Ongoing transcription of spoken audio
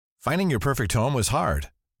Finding your perfect home was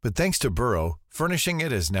hard, but thanks to Burrow, furnishing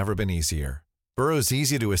it has never been easier. Burrow's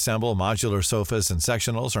easy-to-assemble modular sofas and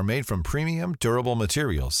sectionals are made from premium, durable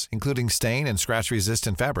materials, including stain and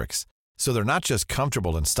scratch-resistant fabrics. So they're not just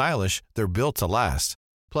comfortable and stylish, they're built to last.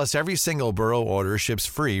 Plus, every single Burrow order ships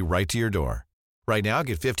free right to your door. Right now,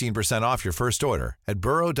 get 15% off your first order at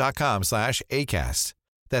burrow.com/ACAST.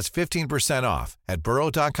 That's 15% off at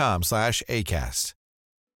burrow.com/ACAST.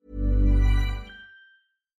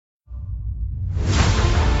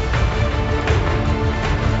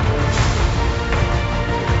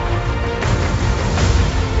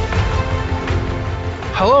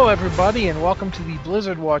 Hello, everybody, and welcome to the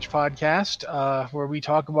Blizzard Watch podcast, where we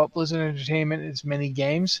talk about Blizzard Entertainment and its many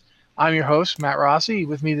games. I'm your host, Matt Rossi.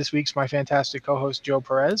 With me this week's my fantastic co-host, Joe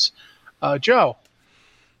Perez. Joe,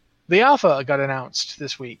 the Alpha got announced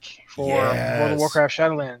this week for World of Warcraft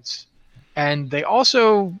Shadowlands. And they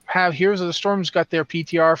also have Heroes of the Storm's got their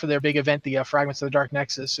PTR for their big event, the Fragments of the Dark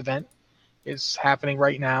Nexus event is happening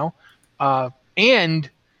right now.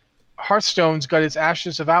 And Hearthstone's got its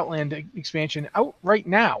Ashes of Outland expansion out right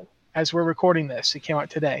now as we're recording this. It came out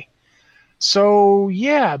today. So,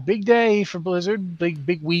 yeah, big day for Blizzard,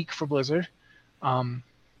 big week for Blizzard. One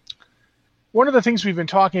of the things we've been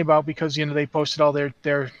talking about, because they posted all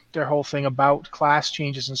their whole thing about class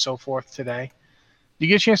changes and so forth today. Did you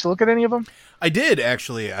get a chance to look at any of them? I did,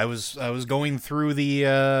 actually. I was going through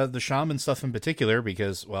the shaman stuff in particular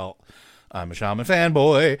because, well, I'm a shaman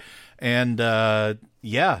fanboy, and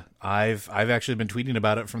yeah, I've actually been tweeting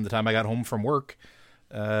about it from the time I got home from work,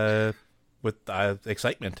 with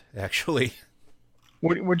excitement, actually.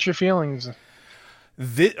 What's your feelings?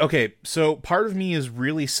 Okay, so part of me is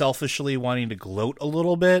really selfishly wanting to gloat a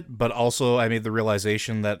little bit, but also I made the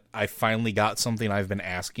realization that I finally got something I've been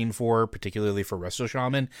asking for, particularly for Resto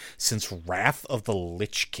Shaman, since Wrath of the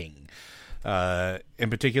Lich King. In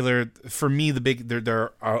particular, for me,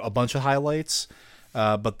 there are a bunch of highlights,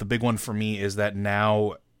 but the big one for me is that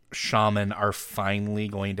now Shaman are finally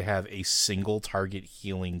going to have a single target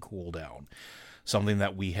healing cooldown. Something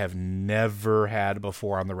that we have never had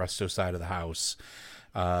before on the Resto side of the house.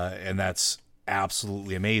 And that's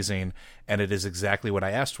absolutely amazing. And it is exactly what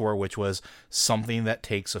I asked for, which was something that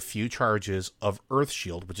takes a few charges of Earth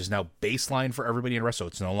Shield, which is now baseline for everybody in Resto.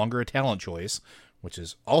 It's no longer a talent choice, which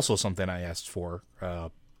is also something I asked for,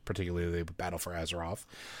 particularly the Battle for Azeroth.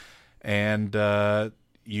 And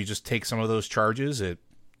you just take some of those charges. The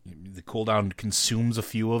cooldown consumes a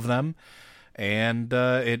few of them, and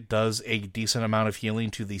it does a decent amount of healing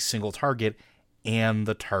to the single target and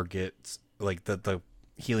the targets, like the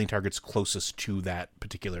healing targets closest to that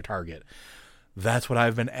particular target. That's what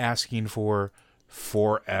I've been asking for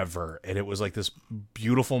forever, and it was like this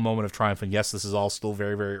beautiful moment of triumph. And yes, this is all still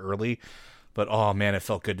very, very early, but oh man, it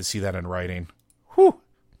felt good to see that in writing. Whew.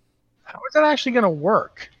 How is that actually going to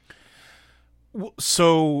work?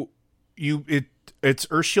 So it's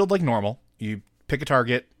Earth Shield like normal. You pick a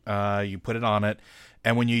target, you put it on it,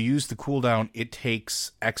 and when you use the cooldown, it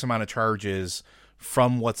takes X amount of charges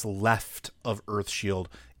from what's left of Earth Shield,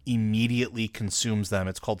 immediately consumes them.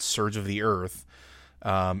 It's called Surge of the Earth,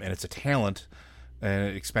 and it's a talent, and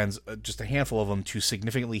it expends just a handful of them to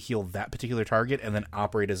significantly heal that particular target and then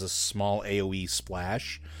operate as a small AoE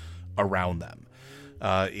splash around them.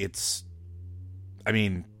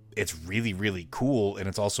 It's really, really cool, and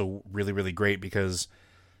it's also really, really great because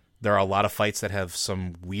there are a lot of fights that have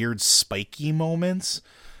some weird spiky moments,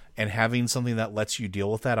 and having something that lets you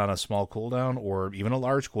deal with that on a small cooldown or even a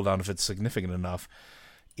large cooldown if it's significant enough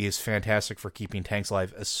is fantastic for keeping tanks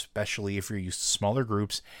alive, especially if you're used to smaller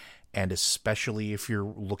groups, and especially if you're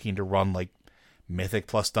looking to run like Mythic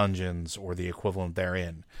plus Dungeons or the equivalent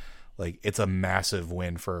therein. Like, it's a massive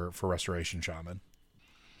win for Restoration Shaman.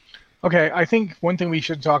 Okay, I think one thing we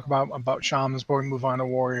should talk about Shamans before we move on to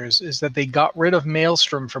Warriors is that they got rid of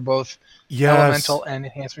Maelstrom for both Elemental and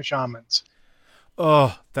Enhancement Shamans.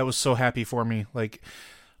 Oh, that was so happy for me. Like,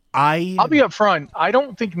 I'll be up front. I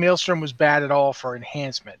don't think Maelstrom was bad at all for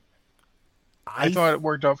Enhancement. I thought it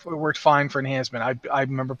worked fine for Enhancement. I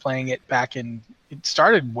remember playing it it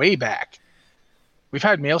started way back. We've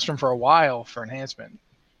had Maelstrom for a while for Enhancement.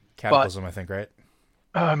 Cataclysm, I think, right?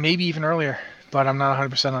 Maybe even earlier, but I'm not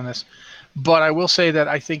 100% on this. But I will say that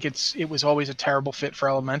I think it was always a terrible fit for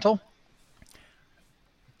Elemental.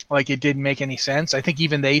 Like, it didn't make any sense. I think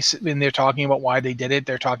even when they're talking about why they did it,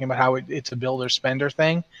 they're talking about how it's a builder spender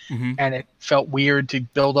thing, and it felt weird to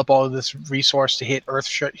build up all of this resource to hit Earth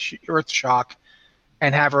Shock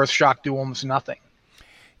and have Earth Shock do almost nothing.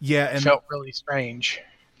 Yeah, and it felt really strange.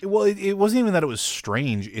 Well, it wasn't even that it was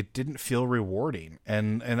strange. It didn't feel rewarding.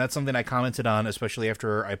 And that's something I commented on, especially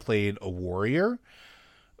after I played a warrior,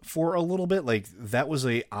 for a little bit. Like, that was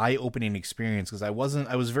a eye-opening experience, because I was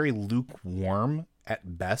very lukewarm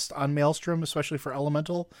at best on Maelstrom, especially for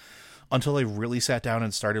Elemental, until I really sat down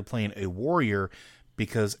and started playing a warrior,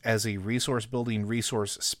 because as a resource building,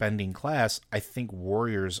 resource spending class, I think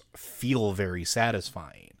warriors feel very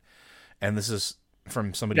satisfying. And this is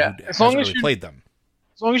from somebody who hasn't really played them.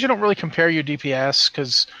 As long as you don't really compare your DPS,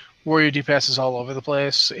 because warrior DPS is all over the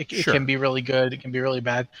place. It can be really good, it can be really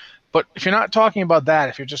bad. But if you're not talking about that,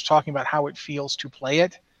 if you're just talking about how it feels to play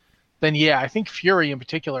it, then yeah, I think Fury in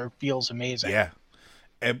particular feels amazing. Yeah.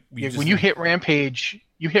 When you hit Rampage,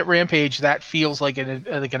 that feels like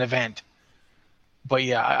an event. But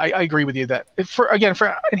yeah, I agree with you that for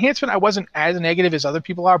enhancement, I wasn't as negative as other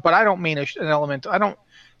people are, but I don't main an elemental. I don't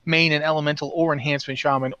main an elemental or enhancement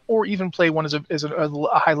shaman, or even play one as a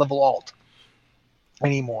high level alt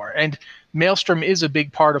anymore. And Maelstrom is a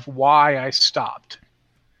big part of why I stopped,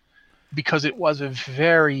 because it was I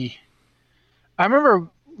remember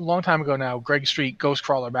a long time ago now, Greg Street,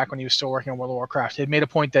 Ghostcrawler, back when he was still working on World of Warcraft, had made a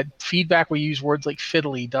point that feedback where you use words like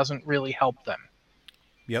fiddly doesn't really help them.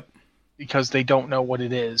 Yep. Because they don't know what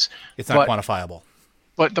it is. It's not quantifiable.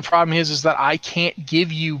 But the problem is that I can't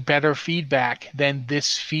give you better feedback than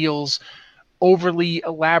this feels overly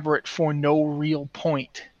elaborate for no real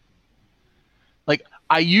point. Like,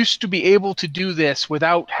 I used to be able to do this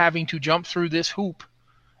without having to jump through this hoop.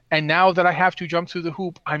 And now that I have to jump through the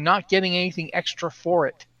hoop, I'm not getting anything extra for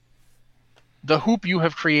it. The hoop you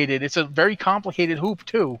have created, it's a very complicated hoop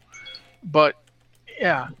too. But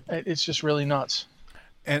yeah, it's just really nuts.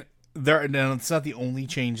 And it's not the only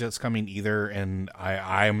change that's coming either, and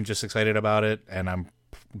I'm just excited about it, and I'm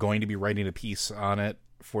going to be writing a piece on it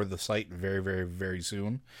for the site very, very, very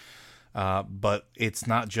soon. But it's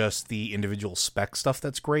not just the individual spec stuff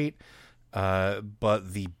that's great,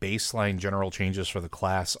 but the baseline general changes for the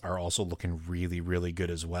class are also looking really, really good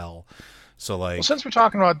as well. So, like, since we're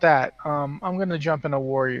talking about that, I'm going to jump into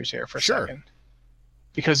Warriors here for a second.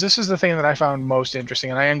 Because this is the thing that I found most interesting,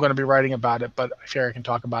 and I am going to be writing about it, but I figure I can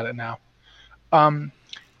talk about it now.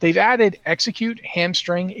 They've added Execute,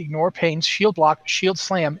 Hamstring, Ignore Pain, Shield Block, Shield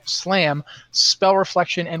Slam, Spell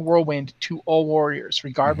Reflection, and Whirlwind to all warriors,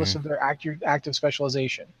 regardless of their active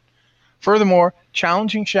specialization. Furthermore,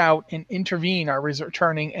 Challenging Shout and Intervene are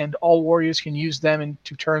returning, and all warriors can use them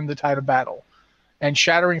to turn the tide of battle. And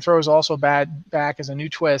Shattering Throw is also back as a new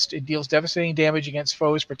twist. It deals devastating damage against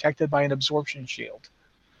foes protected by an Absorption Shield.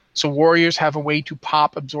 So warriors have a way to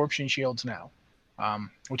pop absorption shields now,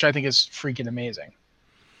 which I think is freaking amazing.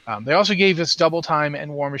 They also gave us Double Time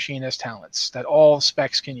and War Machine as talents that all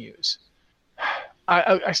specs can use.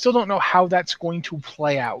 I still don't know how that's going to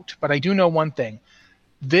play out, but I do know one thing.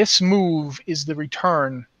 This move is the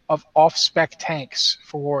return of off-spec tanks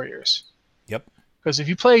for warriors. Yep. Because if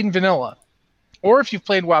you played in Vanilla, or if you've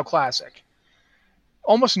played WoW Classic,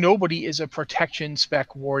 almost nobody is a protection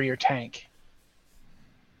spec warrior tank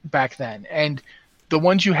back then, and the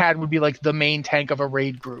ones you had would be like the main tank of a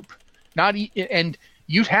raid group. And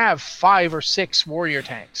you'd have 5 or 6 warrior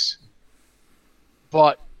tanks,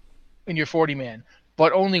 but in your 40-man,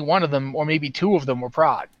 but only one of them or maybe 2 of them were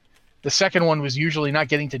prod. The second one was usually not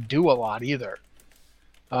getting to do a lot either,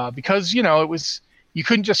 because it was, you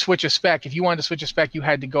couldn't just switch a spec. If you wanted to switch a spec, you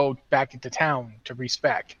had to go back into town to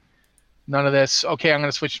respec. None of this, okay, I'm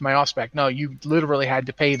going to switch to my off spec. No, you literally had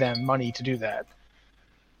to pay them money to do that.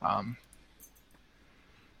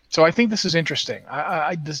 So I think this is interesting.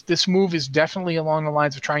 This move is definitely along the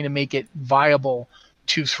lines of trying to make it viable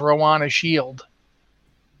to throw on a shield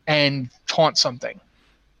and taunt something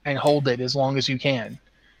and hold it as long as you can,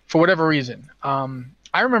 for whatever reason.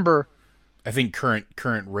 I remember. I think current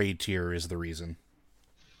raid tier is the reason.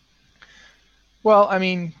 Well, I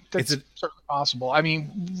mean, that's certainly possible. I mean,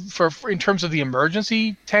 for in terms of the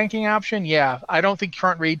emergency tanking option, yeah, I don't think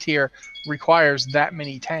current raid tier requires that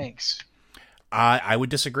many tanks. I would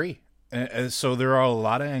disagree. So there are a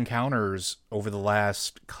lot of encounters over the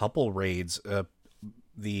last couple raids.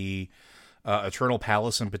 The Eternal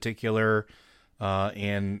Palace in particular,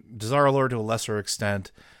 and Desire Lord to a lesser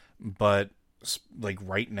extent, but like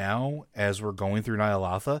right now, as we're going through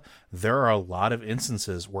Ny'alotha, there are a lot of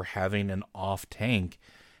instances where having an off tank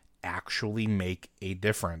actually make a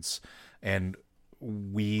difference. And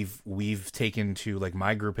we've taken to, like,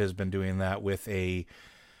 my group has been doing that with a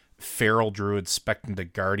Feral Druid spec into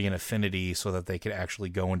Guardian Affinity so that they could actually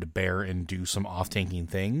go into Bear and do some off tanking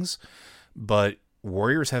things. But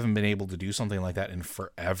Warriors haven't been able to do something like that in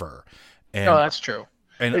forever. And, no, that's true.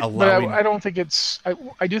 And I don't think it's.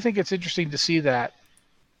 I do think it's interesting to see that,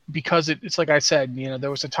 because it's like I said,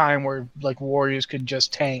 there was a time where like warriors could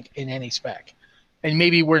just tank in any spec, and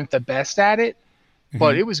maybe weren't the best at it,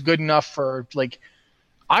 but it was good enough for like.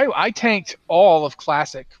 I tanked all of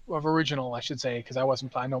original, I should say, because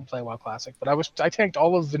I don't play WoW Classic, but I tanked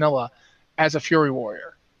all of vanilla as a Fury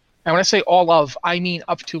Warrior. And when I say all of, I mean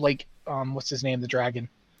up to like what's his name, the dragon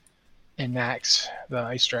in Max, the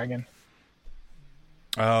ice dragon.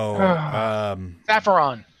 Sapphiron.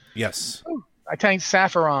 Yes. I tanked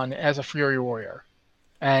Sapphiron as a Fury Warrior,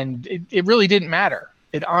 and it really didn't matter.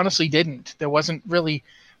 It honestly didn't. There wasn't really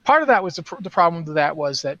part of that was the problem with that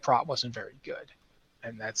was that prot wasn't very good.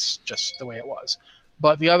 And that's just the way it was.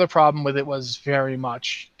 But the other problem with it was very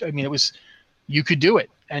much, I mean, you could do it,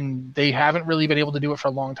 and they haven't really been able to do it for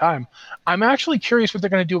a long time. I'm actually curious what they're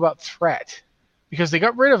going to do about threat, because they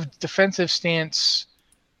got rid of defensive stance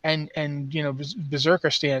and berserker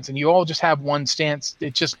stance, and you all just have one stance.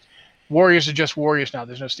 It just warriors are just warriors now.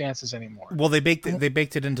 There's no stances anymore. Well, they baked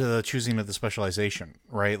it into the choosing of the specialization,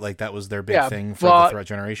 right? Like that was their big thing for the threat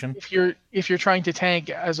generation. If you're trying to tank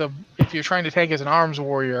as an arms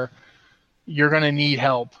warrior, you're going to need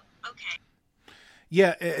help. Okay.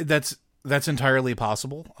 Yeah, that's entirely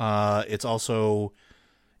possible. It's also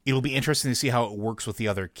it'll be interesting to see how it works with the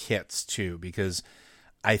other kits too, because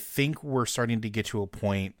I think we're starting to get to a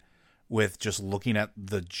point with just looking at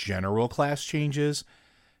the general class changes.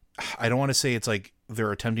 I don't want to say it's like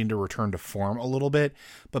they're attempting to return to form a little bit,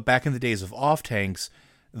 but back in the days of off tanks,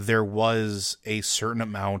 there was a certain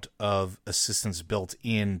amount of assistance built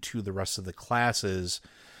into the rest of the classes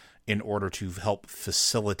in order to help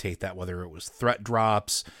facilitate that, whether it was threat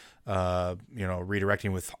drops,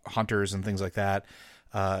 redirecting with hunters and things like that,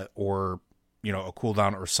 or, a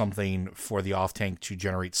cooldown or something for the off tank to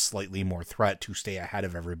generate slightly more threat to stay ahead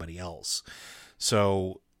of everybody else.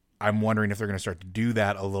 So I'm wondering if they're going to start to do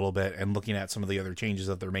that a little bit, and looking at some of the other changes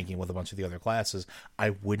that they're making with a bunch of the other classes,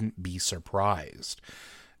 I wouldn't be surprised.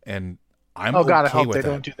 And I'm I hope they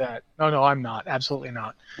don't do that. No, I'm not. Absolutely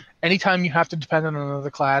not. Anytime you have to depend on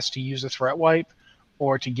another class to use a threat wipe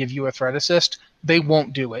or to give you a threat assist, they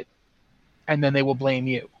won't do it, and then they will blame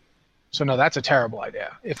you. So no, that's a terrible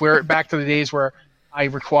idea. If we're back to the days where I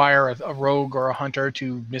require a rogue or a hunter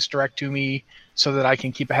to misdirect to me so that I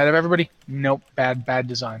can keep ahead of everybody, nope, bad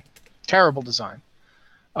design. Terrible design.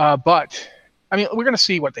 But, I mean, we're going to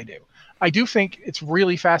see what they do. I do think it's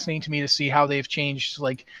really fascinating to me to see how they've changed,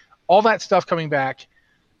 like, all that stuff coming back.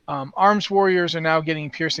 Arms Warriors are now getting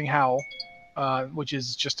Piercing Howl, which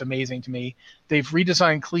is just amazing to me. They've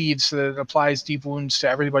redesigned Cleaves so that it applies deep wounds to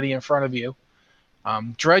everybody in front of you.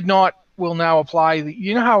 Dreadnought will now apply...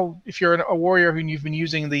 you know how, if you're a warrior and you've been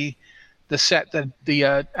using the set,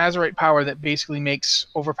 the Azerite power that basically makes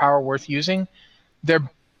Overpower worth using, they're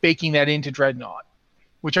baking that into Dreadnought,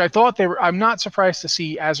 which I thought I'm not surprised to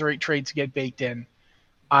see Azerite trades get baked in.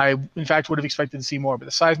 I, in fact, would have expected to see more, but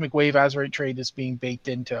the Seismic Wave Azerite trade is being baked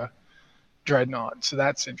into Dreadnought, so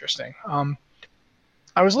that's interesting.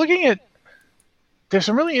 I was looking at... there's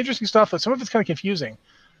some really interesting stuff, but some of it's kind of confusing.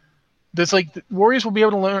 There's warriors will be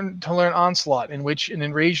able to learn Onslaught, in which an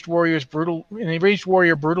enraged warrior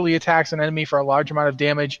brutally attacks an enemy for a large amount of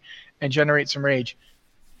damage and generates some rage.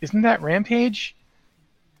 Isn't that Rampage?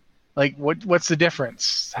 Like, what's the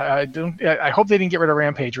difference? I hope they didn't get rid of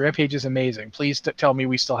Rampage. Rampage is amazing. Please tell me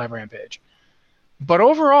we still have Rampage. But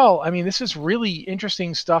overall, I mean, this is really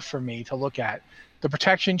interesting stuff for me to look at. The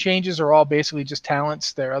protection changes are all basically just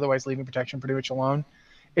talents. They're otherwise leaving protection pretty much alone.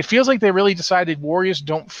 It feels like they really decided warriors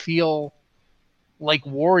don't feel like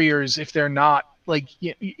warriors if they're not like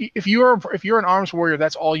if you're an arms warrior,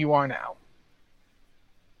 that's all you are now.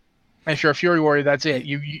 And if you're a Fury Warrior, that's it.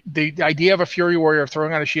 The idea of a Fury Warrior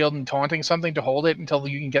throwing out a shield and taunting something to hold it until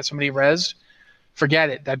you can get somebody rezzed, forget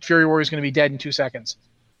it. That Fury Warrior is going to be dead in 2 seconds.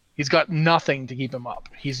 He's got nothing to keep him up.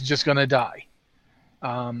 He's just going to die.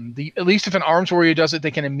 At least if an Arms Warrior does it, they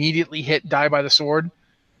can immediately die by the sword,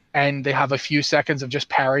 and they have a few seconds of just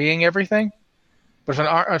parrying everything. But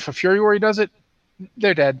if a Fury Warrior does it,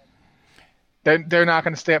 they're dead. They're not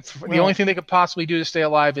going to stay up. The only thing they could possibly do to stay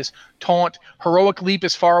alive is taunt, heroic leap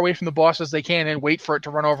as far away from the boss as they can, and wait for it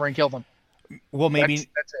to run over and kill them. Well, maybe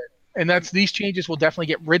that's it. And these changes will definitely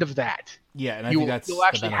get rid of that. Yeah, and you'll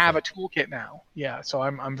actually have a toolkit now. Yeah, so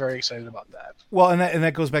I'm very excited about that. Well, and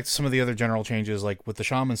that goes back to some of the other general changes, like with the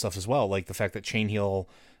shaman stuff as well, like the fact that Chain Heal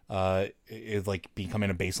is like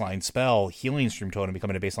becoming a baseline spell, Healing Stream Totem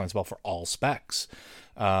becoming a baseline spell for all specs.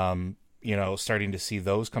 Starting to see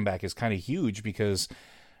those come back is kind of huge, because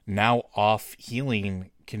now off healing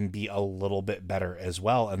can be a little bit better as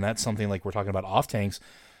well. And that's something, like we're talking about off tanks,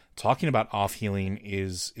 talking about off healing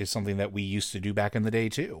is something that we used to do back in the day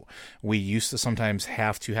too. We used to sometimes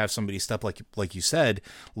have to have somebody step, like you said,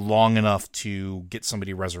 long enough to get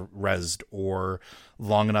somebody resed, or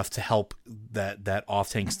long enough to help that off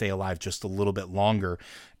tank stay alive just a little bit longer.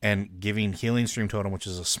 And giving Healing Stream Totem, which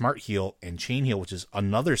is a smart heal, and Chain Heal, which is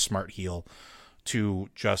another smart heal, to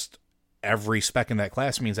just every spec in that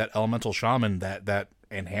class means that Elemental Shaman, that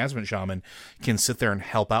Enhancement Shaman, can sit there and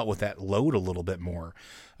help out with that load a little bit more.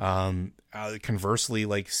 Conversely,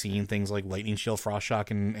 like seeing things like Lightning Shield, Frost Shock,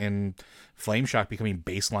 and Flame Shock becoming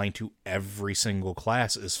baseline to every single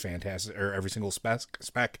class is fantastic, or every single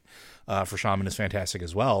spec for Shaman is fantastic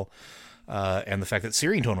as well. And the fact that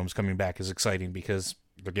Searing Totem is coming back is exciting, because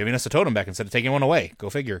they're giving us a totem back instead of taking one away. Go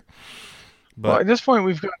figure. But well, at this point,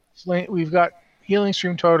 we've got Healing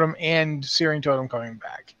Stream Totem and Searing Totem coming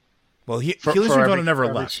back. Well, Healing Stream Totem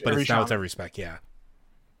never left, but now it's every spec, yeah.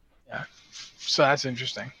 Yeah, so that's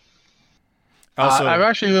interesting. Also, I've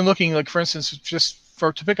actually been looking, like, for instance,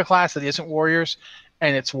 to pick a class that isn't Warriors,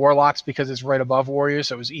 and it's Warlocks because it's right above Warriors,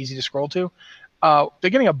 so it was easy to scroll to. They're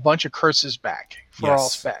getting a bunch of curses back for all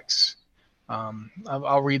specs.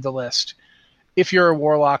 I'll read the list. If you're a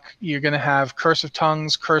Warlock, you're going to have Curse of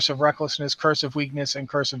Tongues, Curse of Recklessness, Curse of Weakness, and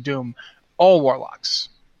Curse of Doom. All Warlocks.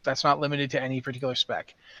 That's not limited to any particular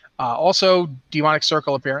spec. Also, Demonic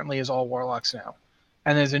Circle apparently is all Warlocks now.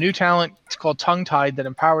 And there's a new talent called Tongue Tide that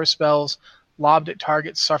empowers spells lobbed at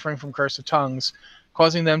targets suffering from Curse of Tongues,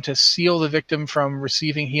 causing them to seal the victim from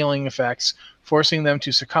receiving healing effects, forcing them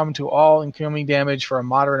to succumb to all incoming damage for a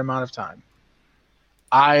moderate amount of time.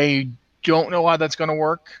 I don't know how that's going to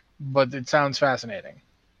work, but it sounds fascinating.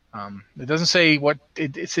 It doesn't say what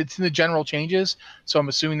it's in the general changes, so I'm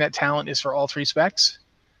assuming that talent is for all three specs.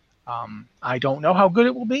 I don't know how good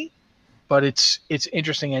it will be, but it's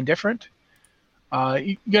interesting and different.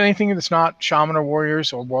 You got anything that's not Shaman or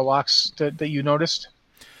Warriors or Warlocks that you noticed?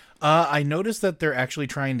 I noticed that they're actually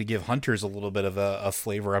trying to give Hunters a little bit of a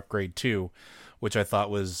flavor upgrade too, which I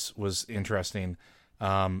thought was interesting.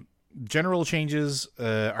 General changes: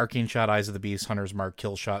 Arcane Shot, Eyes of the Beast, Hunter's Mark,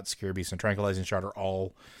 Kill Shot, Scare Beast, and Tranquilizing Shot are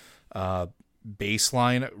all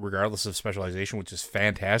baseline, regardless of specialization, which is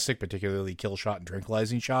fantastic, particularly Kill Shot and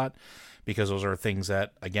Tranquilizing Shot, because those are things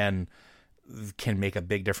that, again, can make a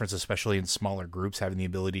big difference, especially in smaller groups, having the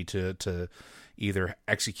ability to either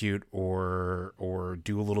execute or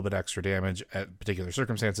do a little bit extra damage at particular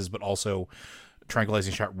circumstances, but also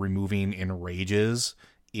Tranquilizing Shot removing enrages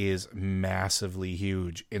is massively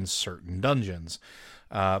huge in certain dungeons.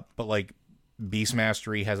 But like Beast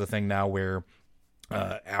Mastery has a thing now where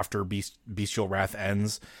after Bestial Wrath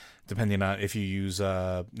ends, depending on if you use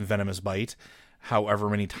Venomous Bite, however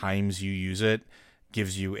many times you use it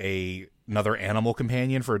gives you another animal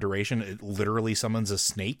companion for a duration. It literally summons a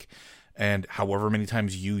snake, and however many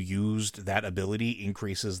times you used that ability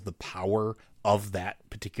increases the power of that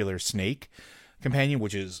particular snake companion,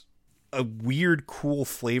 which is a weird, cool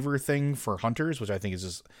flavor thing for Hunters, which I think is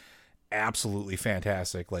just absolutely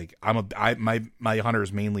fantastic. Like my Hunter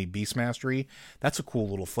is mainly Beast Mastery. That's a cool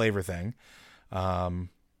little flavor thing.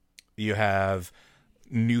 You have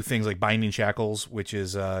new things like Binding Shackles, which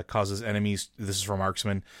is causes enemies, this is from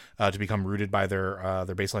Marksman, to become rooted by their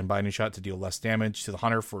baseline binding shot to deal less damage to the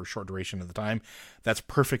hunter for a short duration of the time. That's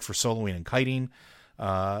perfect for soloing and kiting.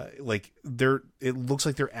 It looks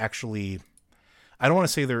like they're actually, I don't want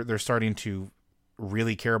to say they're starting to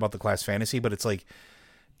really care about the class fantasy, but it's like,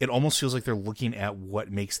 it almost feels like they're looking at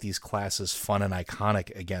what makes these classes fun and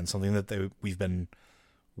iconic again, something that we've been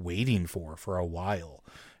waiting for a while.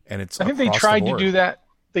 And it's, I think they tried to do that.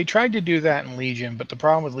 They tried to do that in Legion, but the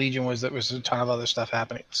problem with Legion was there was a ton of other stuff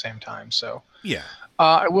happening at the same time. So yeah,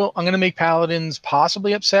 I'm going to make Paladins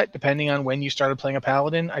possibly upset depending on when you started playing a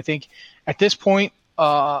Paladin. I think at this point,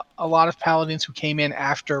 a lot of Paladins who came in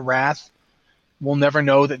after Wrath will never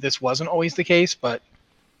know that this wasn't always the case, but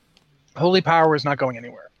Holy Power is not going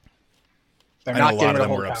anywhere. They're not getting rid of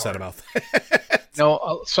Holy Power. Upset about that.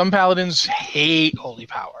 No, some Paladins hate Holy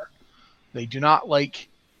Power. They do not like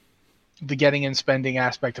the getting and spending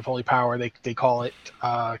aspect of Holy Power. They call it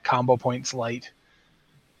combo points light.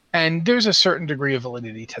 And there's a certain degree of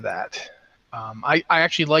validity to that. I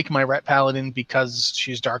actually like my Ret Paladin because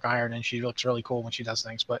she's Dark Iron and she looks really cool when she does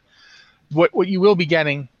things. But what you will be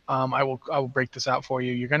getting, I will break this out for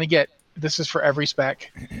you. You're going to get, this is for every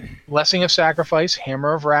spec, Blessing of Sacrifice,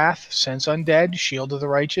 Hammer of Wrath, Sense Undead, Shield of the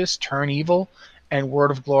Righteous, Turn Evil, and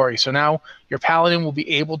Word of Glory. So now your Paladin will be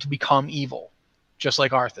able to become evil, just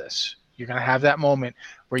like Arthas. You're going to have that moment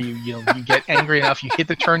where you get angry enough, you hit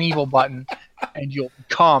the Turn Evil button, and you'll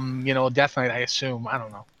become, Death Knight, I assume. I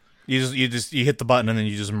don't know. You hit the button and then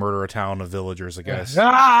you just murder a town of villagers, I guess.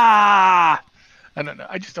 Ah! I don't know.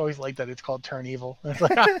 I just always like that it's called turn evil. It's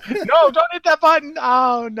like, no, don't hit that button.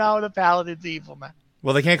 Oh no, the paladin's evil, man.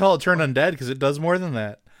 Well, they can't call it turn undead because it does more than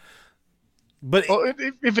that. But well,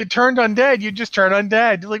 if it turned undead, you just turn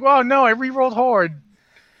undead. You're like, well, no, I re-rolled horde.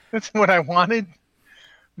 That's what I wanted.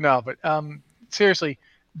 No, but seriously,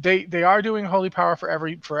 they are doing holy power for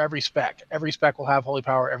every spec. Every spec will have holy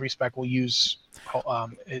power. Every spec will use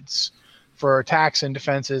it's for attacks and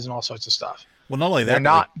defenses and all sorts of stuff. Well, not only that, they're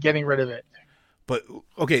not getting rid of it. But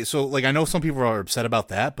okay, so like I know some people are upset about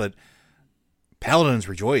that, but Paladins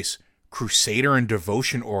rejoice. Crusader and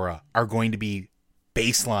Devotion aura are going to be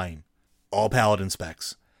baseline all Paladin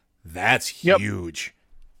specs. That's huge.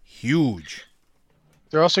 Huge.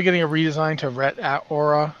 They're also getting a redesign to Ret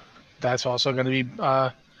aura. That's also going to be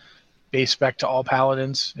base spec to all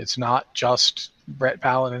Paladins. It's not just Ret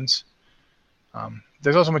Paladins.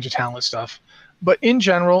 There's also a bunch of talent stuff. But in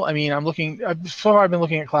general, I mean, I've been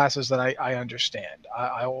looking at classes that I understand.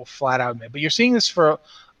 I will flat out admit. But you're seeing this for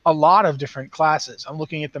a lot of different classes. I'm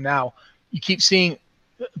looking at them now. You keep seeing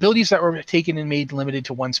abilities that were taken and made limited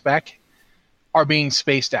to one spec are being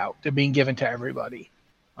spaced out. They're being given to everybody.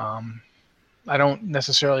 I don't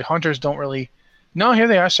necessarily... Hunters don't really... No, here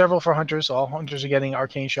they are, several for Hunters. All Hunters are getting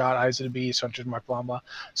Arcane Shot, Eyes of the Beast, Hunter's Mark, blah, blah.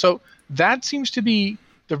 So that seems to be...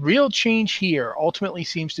 The real change here ultimately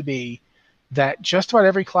seems to be that just about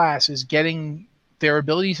every class is getting their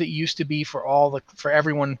abilities that used to be for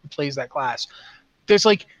everyone who plays that class. There's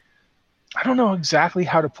like... I don't know exactly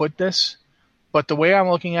how to put this, but the way I'm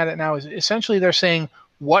looking at it now is essentially they're saying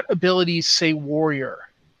what abilities say warrior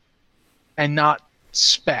and not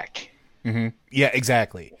spec. Mm-hmm. Yeah,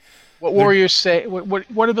 exactly. What warriors say,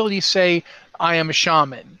 what abilities say I am a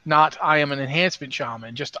shaman, not I am an enhancement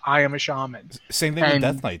shaman, just I am a shaman. Same thing with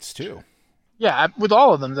Death Knights too. Yeah, with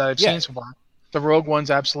all of them that I've seen so far. The rogue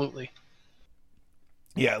ones, absolutely.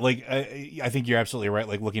 Yeah, like I think you're absolutely right.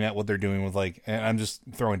 Like looking at what they're doing with and I'm just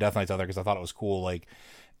throwing Death Knights out there because I thought it was cool. Like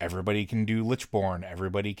everybody can do Lichborn,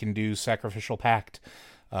 everybody can do Sacrificial Pact,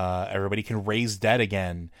 everybody can raise dead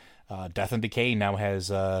again. Death and Decay now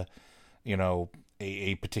has a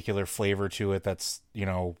particular flavor to it. That's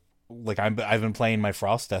like I've been playing my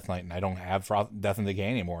Frost Death Knight and I don't have Death and Decay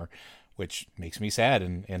anymore, which makes me sad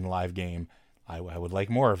in live game. I would like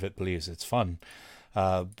more of it, please. It's fun.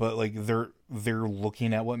 But like they're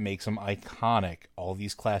looking at what makes them iconic. All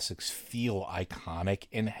these classics feel iconic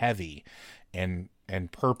and heavy and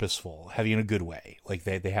purposeful, heavy in a good way. Like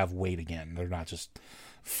they have weight again. They're not just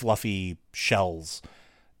fluffy shells,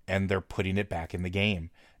 and they're putting it back in the game.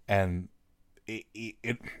 And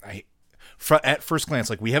at first glance,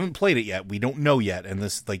 like we haven't played it yet. We don't know yet. And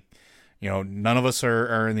this none of us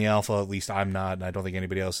are in the alpha, at least I'm not, and I don't think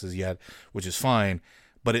anybody else is yet, which is fine.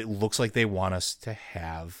 But it looks like they want us to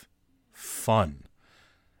have fun.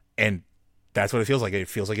 And that's what it feels like. It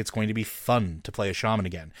feels like it's going to be fun to play a shaman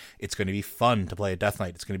again. It's going to be fun to play a Death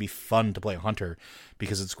Knight. It's going to be fun to play a hunter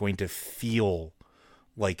because it's going to feel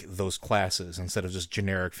like those classes instead of just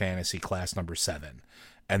generic fantasy class number 7.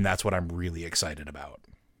 And that's what I'm really excited about.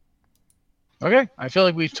 Okay. I feel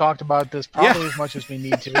like we've talked about this probably as much as we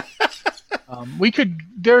need to.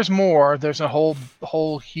 There's more. There's a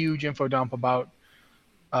whole huge info dump about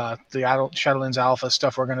the adult Shadowlands Alpha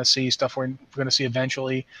stuff we're going to see, stuff we're going to see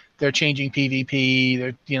eventually. They're changing PvP.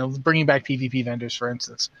 They're bringing back PvP vendors, for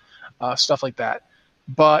instance, stuff like that.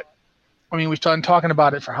 But I mean, we've been talking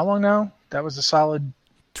about it for how long now? That was a solid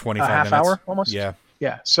 25 half minutes. hour almost. Yeah.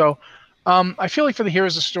 So I feel like for the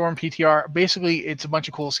Heroes of Storm PTR, basically it's a bunch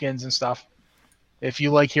of cool skins and stuff. If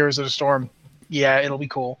you like Heroes of the Storm, yeah, it'll be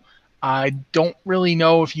cool. I don't really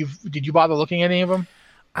know if did you bother looking at any of them?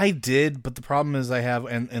 I did, but the problem is I have,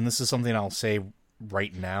 and this is something I'll say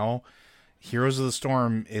right now, Heroes of the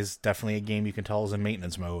Storm is definitely a game you can tell is in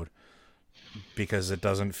maintenance mode because it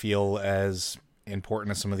doesn't feel as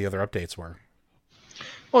important as some of the other updates were.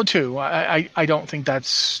 Well, too, I don't think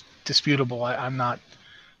that's disputable. I'm not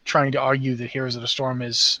trying to argue that Heroes of the Storm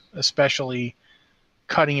is especially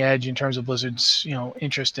cutting edge in terms of Blizzard's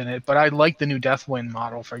interest in it, but I like the new Deathwind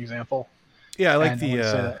model, for example. Yeah, I like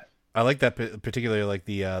I like that particularly. Like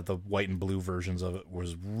the white and blue versions of it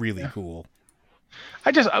was really cool.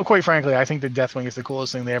 Quite frankly, I think the Deathwing is the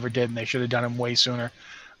coolest thing they ever did, and they should have done him way sooner.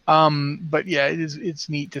 But yeah, it's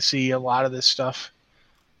neat to see a lot of this stuff.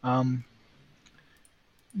 But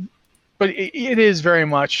it is very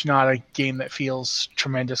much not a game that feels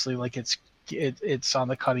tremendously like it's on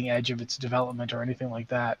the cutting edge of its development or anything like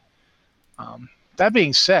that. That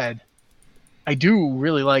being said, I do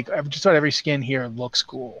really like just about every skin here looks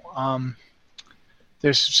cool.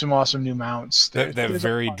 There's some awesome new mounts. That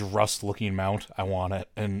very Drust-looking mount, I want it,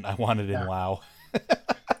 and I want it in WoW.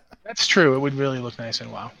 That's true. It would really look nice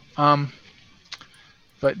in WoW.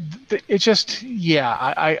 But it's just,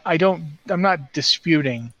 I'm not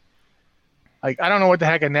disputing. Like, I don't know what the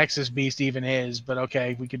heck a Nexus Beast even is, but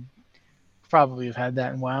okay, we could probably have had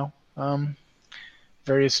that in WoW.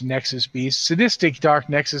 Various Nexus Beasts. Sadistic Dark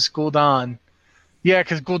Nexus Gul'dan. Yeah,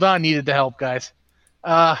 because Gul'dan needed the help, guys.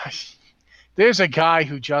 There's a guy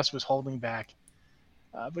who just was holding back.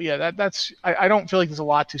 But yeah, that's. I don't feel like there's a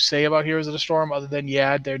lot to say about Heroes of the Storm other than,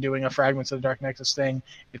 they're doing a Fragments of the Dark Nexus thing.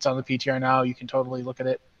 It's on the PTR now. You can totally look at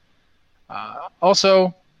it.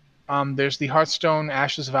 Also, there's the Hearthstone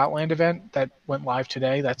Ashes of Outland event that went live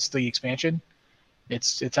today. That's the expansion.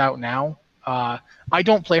 It's out now. I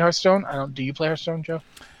don't play Hearthstone. Do you play Hearthstone, Joe?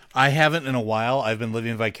 I haven't in a while. I've been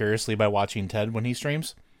living vicariously by watching Ted when he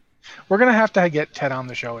streams. We're going to have to get Ted on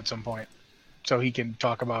the show at some point so he can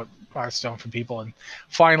talk about Hearthstone for people. And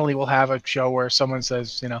finally we'll have a show where someone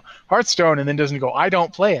says, Hearthstone, and then doesn't go, I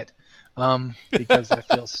don't play it. Because it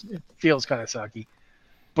feels kind of sucky.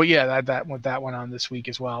 But yeah, that went on this week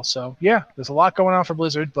as well. So yeah, there's a lot going on for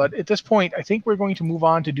Blizzard. But at this point, I think we're going to move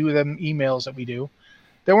on to do them emails that we do.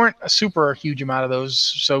 There weren't a super huge amount of those,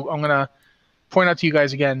 so I'm going to point out to you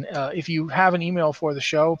guys again, if you have an email for the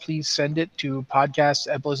show, please send it to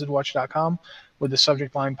podcast@blizzardwatch.com with the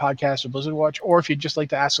subject line podcast or Blizzard Watch. Or if you'd just like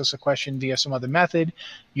to ask us a question via some other method,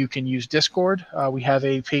 you can use Discord. We have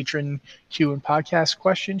a patron Q and podcast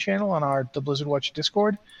question channel on the Blizzard Watch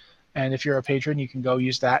Discord. And if you're a patron, you can go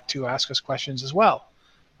use that to ask us questions as well.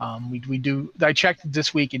 We do. I checked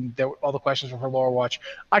this week, and all the questions were for Lore Watch.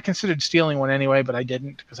 I considered stealing one anyway, but I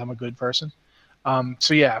didn't because I'm a good person.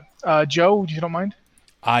 So yeah, Joe, you don't mind?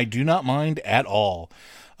 I do not mind at all.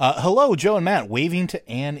 Hello, Joe and Matt, waving to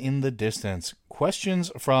Anne in the distance.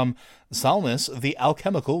 Questions from Salmus, the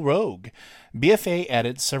alchemical rogue. BFA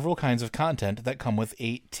added several kinds of content that come with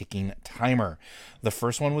a ticking timer. The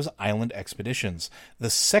first one was Island Expeditions. The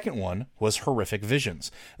second one was Horrific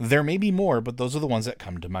Visions. There may be more, but those are the ones that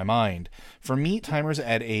come to my mind. For me, timers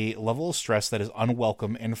add a level of stress that is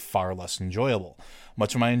unwelcome and far less enjoyable.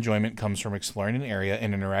 Much of my enjoyment comes from exploring an area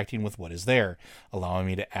and interacting with what is there, allowing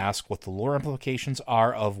me to ask what the lore implications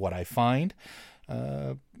are of what I find.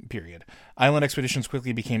 Period. Island Expeditions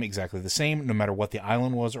quickly became exactly the same, no matter what the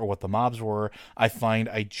island was or what the mobs were. I find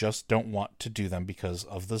I just don't want to do them because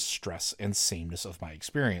of the stress and sameness of my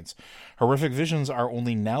experience. Horrific Visions are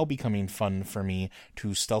only now becoming fun for me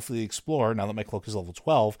to stealthily explore now that my cloak is level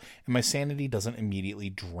 12 and my sanity doesn't immediately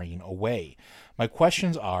drain away. My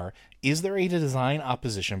questions are, is there a design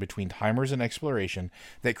opposition between timers and exploration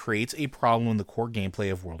that creates a problem in the core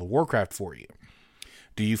gameplay of World of Warcraft for you?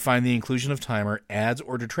 Do you find the inclusion of timer adds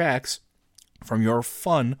or detracts from your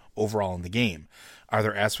fun overall in the game? Are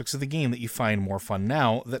there aspects of the game that you find more fun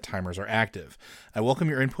now that timers are active? I welcome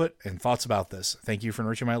your input and thoughts about this. Thank you for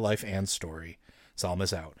enriching my life and story.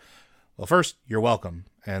 Salmus out. Well, first, you're welcome,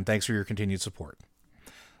 and thanks for your continued support.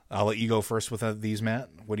 I'll let you go first with these, Matt.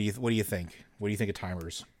 What do you think? What do you think of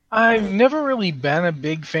timers? I've never really been a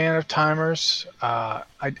big fan of timers.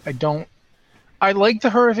 I like the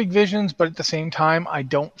Horrific Visions, but at the same time, I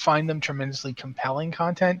don't find them tremendously compelling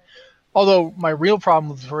content. Although my real problem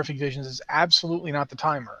with Horrific Visions is absolutely not the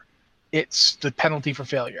timer. It's the penalty for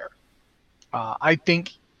failure. I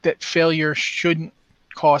think that failure shouldn't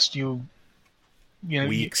cost you,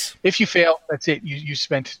 weeks. If you fail, that's it. You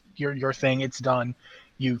spent your thing. It's done.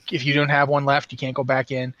 If you don't have one left, you can't go back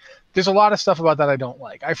in. There's a lot of stuff about that I don't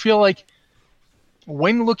like. I feel like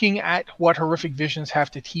when looking at what Horrific Visions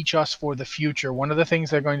have to teach us for the future, one of the things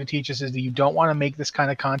they're going to teach us is that you don't want to make this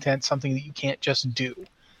kind of content something that you can't just do.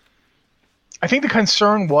 I think the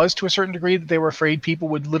concern was, to a certain degree, that they were afraid people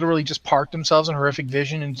would literally just park themselves in Horrific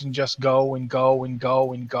Vision and just go and go and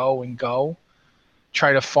go and go and go.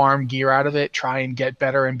 Try to farm gear out of it, try and get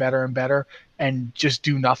better and better and better, and just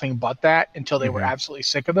do nothing but that until they were absolutely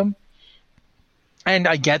sick of them. And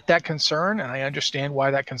I get that concern, and I understand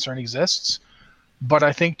why that concern exists. But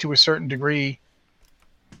I think to a certain degree,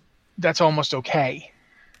 that's almost okay.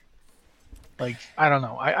 Like, I don't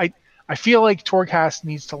know. I feel like Torghast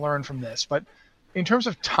needs to learn from this. But in terms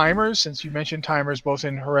of timers, since you mentioned timers both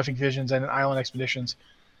in Horrific Visions and in Island Expeditions,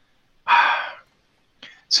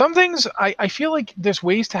 some things, I feel like there's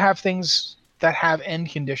ways to have things that have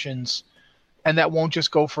end conditions and that won't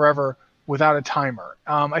just go forever without a timer.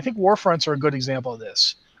 I think Warfronts are a good example of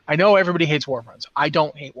this. I know everybody hates Warfronts. I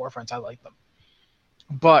don't hate Warfronts. I like them.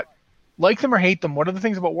 But like them or hate them, one of the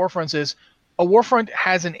things about Warfronts is a Warfront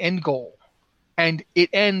has an end goal, and it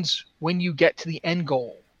ends when you get to the end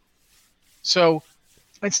goal. So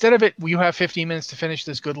instead of it, you have 15 minutes to finish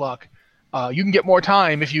this. Good luck. You can get more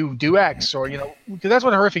time if you do X, or because that's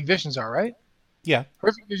what horrific visions are, right? Yeah.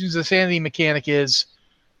 Horrific visions, the sanity mechanic is,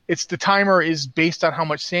 it's the timer is based on how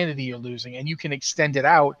much sanity you're losing, and you can extend it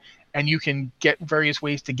out, and you can get various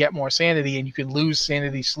ways to get more sanity, and you can lose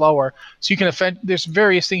sanity slower. So you can there's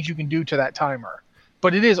various things you can do to that timer,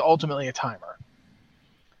 but it is ultimately a timer.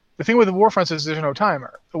 The thing with the Warfronts is there's no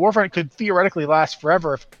timer. The Warfront could theoretically last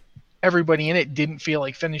forever if everybody in it didn't feel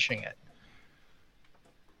like finishing it.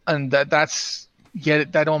 And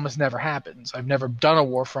that almost never happens. I've never done a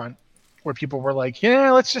Warfront where people were like,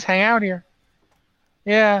 yeah, let's just hang out here.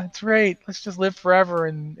 Yeah, it's great. Let's just live forever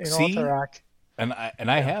in Alterac. And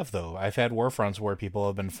I have, though. I've had Warfronts where people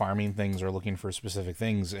have been farming things or looking for specific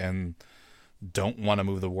things and don't want to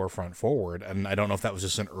move the Warfront forward. And I don't know if that was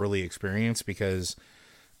just an early experience because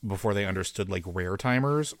before they understood like rare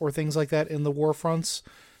timers or things like that in the Warfronts,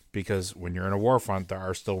 because when you're in a Warfront, there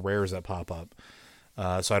are still rares that pop up.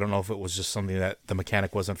 So I don't know if it was just something that the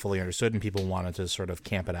mechanic wasn't fully understood and people wanted to sort of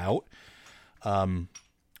camp it out.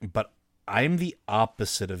 But I'm the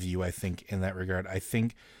opposite of you, I think, in that regard. I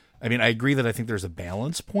agree that I think there's a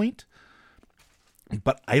balance point,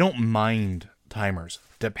 but I don't mind timers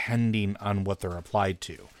depending on what they're applied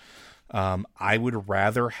to. I would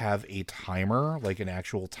rather have a timer, like an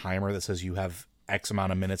actual timer that says you have X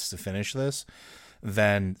amount of minutes to finish this,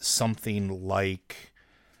 than something like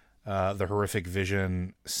the horrific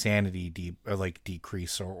vision sanity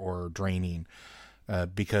decrease or draining,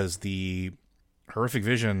 because the horrific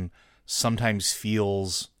vision sometimes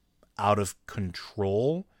feels out of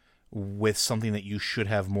control with something that you should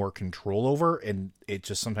have more control over, and it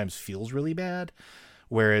just sometimes feels really bad.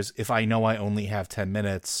 Whereas if I know I only have 10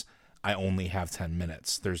 minutes, I only have 10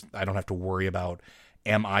 minutes. I don't have to worry about,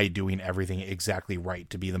 am I doing everything exactly right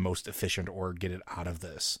to be the most efficient or get it out of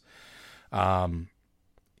this?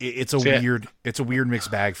 It's a weird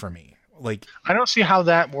mixed bag for me. Like, I don't see how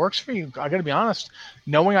that works for you. I got to be honest.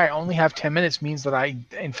 Knowing I only have 10 minutes means that I,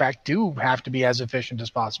 in fact, do have to be as efficient as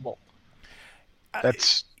possible.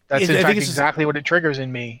 That's in fact exactly what it triggers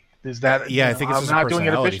in me. Is that I think it's I'm not doing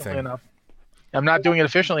it efficiently enough. I'm not doing it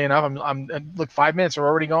efficiently enough. I'm look, 5 minutes are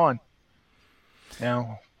already gone.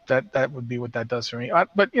 That would be what that does for me.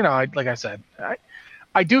 But like I said,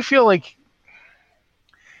 I do feel like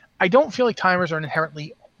I don't feel like timers are an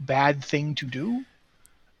inherently bad thing to do,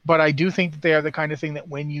 but I do think that they are the kind of thing that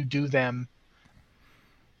when you do them,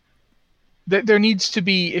 there needs to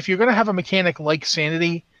be, if you're going to have a mechanic like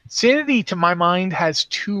sanity to my mind has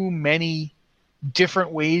too many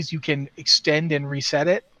different ways you can extend and reset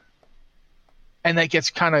it. And that gets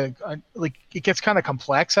kind of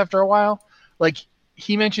complex after a while. Like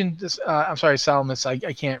he mentioned this, I'm sorry, Salamis. I'm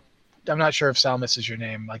not sure if Salamis is your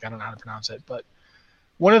name. Like, I don't know how to pronounce it, but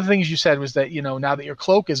one of the things you said was that, now that your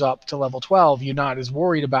cloak is up to level 12, you're not as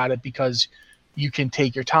worried about it because you can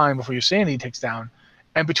take your time before your sanity ticks down.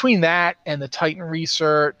 And between that and the Titan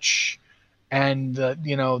research and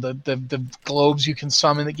the globes you can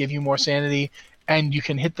summon that give you more sanity, and you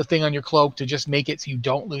can hit the thing on your cloak to just make it so you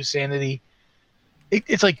don't lose sanity.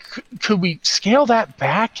 It's like, could we scale that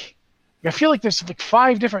back? I feel like there's like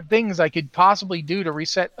 5 different things I could possibly do to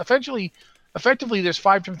reset. Effectively, there's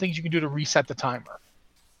 5 different things you can do to reset the timer.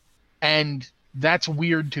 And that's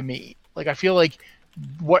weird to me. Like, I feel like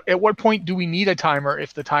at what point do we need a timer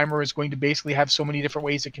if the timer is going to basically have so many different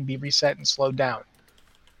ways it can be reset and slowed down?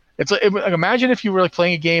 It's like imagine if you were like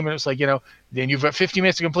playing a game and it's like, then you've got 50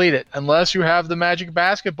 minutes to complete it. Unless you have the magic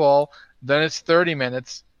basketball, then it's 30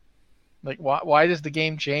 minutes. Like, why does the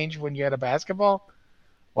game change when you had a basketball?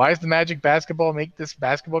 Why does the magic basketball make this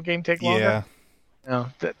basketball game take longer? Yeah.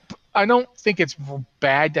 I don't think it's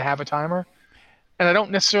bad to have a timer. And I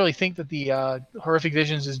don't necessarily think that the Horrific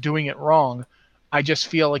Visions is doing it wrong. I just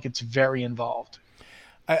feel like it's very involved.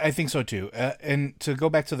 I think so too. And to go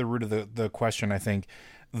back to the root of the question, I think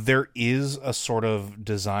there is a sort of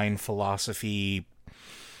design philosophy.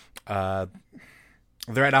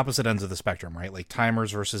 They're at opposite ends of the spectrum, right? Like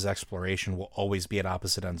timers versus exploration will always be at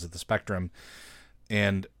opposite ends of the spectrum.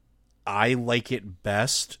 And I like it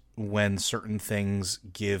best when certain things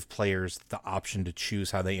give players the option to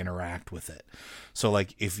choose how they interact with it. So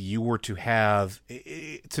like if you were to have,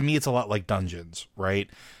 to me, it's a lot like dungeons, right?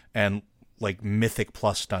 And like Mythic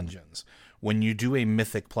Plus dungeons. When you do a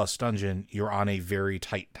Mythic Plus dungeon, you're on a very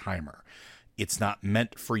tight timer. It's not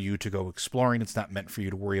meant for you to go exploring. It's not meant for you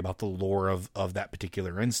to worry about the lore of that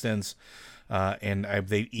particular instance. And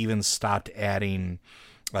they even stopped adding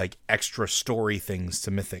like extra story things to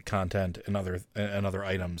Mythic content and other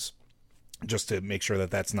items, just to make sure that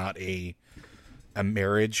that's not a a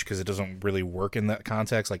marriage, because it doesn't really work in that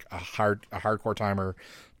context. Like a hardcore timer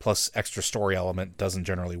plus extra story element doesn't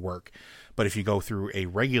generally work. But if you go through a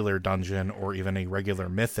regular dungeon or even a regular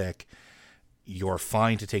mythic, you're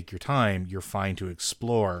fine to take your time. You're fine to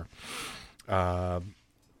explore.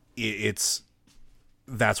 It's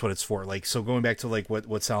that's what it's for. Like, so going back to like what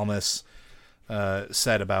Salmus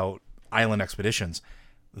said about island expeditions,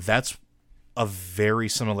 that's a very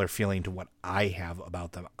similar feeling to what I have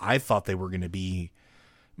about them. I thought they were going to be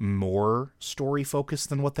more story focused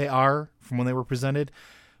than what they are from when they were presented,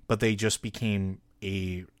 but they just became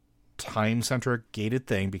a time centric gated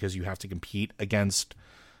thing because you have to compete against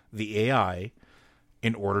the AI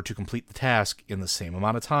in order to complete the task in the same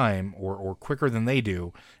amount of time or quicker than they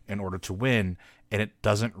do in order to win. And it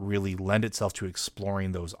doesn't really lend itself to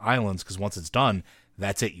exploring those islands, because once it's done,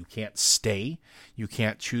 that's it. You can't stay. You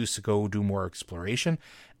can't choose to go do more exploration.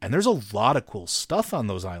 And there's a lot of cool stuff on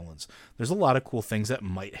those islands. There's a lot of cool things that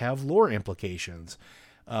might have lore implications.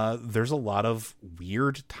 There's a lot of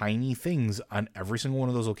weird, tiny things on every single one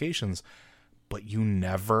of those locations, but you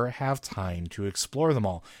never have time to explore them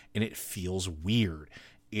all. And it feels weird.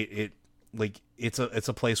 It's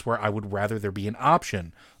a place where I would rather there be an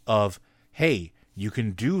option of, hey, you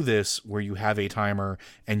can do this where you have a timer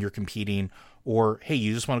and you're competing, or, hey,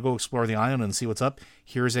 you just want to go explore the island and see what's up.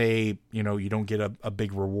 Here's you don't get a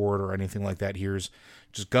big reward or anything like that.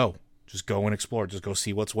 Just go and explore. Just go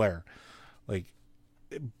see what's where. Like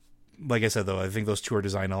I said, though, I think those two are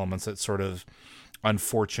design elements that sort of,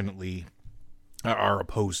 unfortunately, are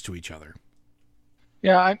opposed to each other.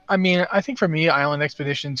 Yeah, I mean, I think for me, island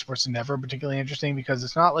expeditions was never particularly interesting because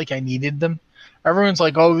it's not like I needed them. Everyone's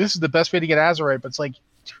like, oh, this is the best way to get Azurite, but it's like,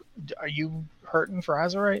 are you hurting for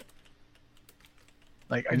Azurite?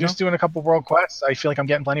 Like, I'm just doing a couple world quests. I feel like I'm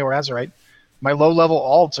getting plenty of Azurite. My low-level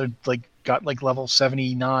alts are, like, got, like, level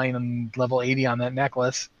 79 and level 80 on that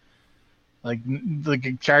necklace. Like,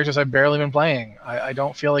 the characters I've barely been playing. I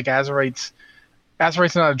don't feel like Azurite's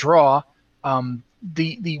not a draw.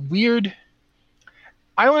 The weird...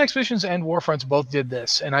 Island Expeditions and Warfronts both did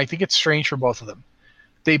this, and I think it's strange for both of them.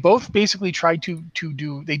 They both basically tried to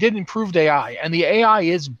do... They did improved AI, and the AI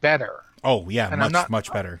is better. Oh, yeah, and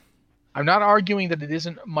much better. I'm not arguing that it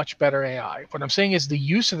isn't much better AI. What I'm saying is the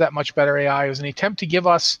use of that much better AI was an attempt to give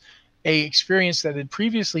us a experience that had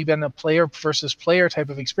previously been a player versus player type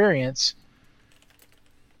of experience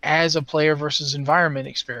as a player versus environment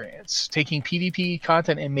experience, taking PvP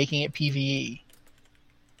content and making it PvE.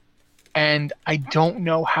 And I don't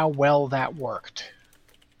know how well that worked.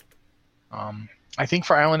 I think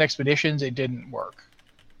for Island Expeditions, it didn't work.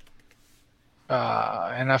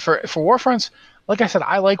 And for Warfronts, like I said,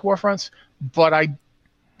 I like Warfronts, but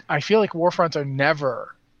I feel like Warfronts are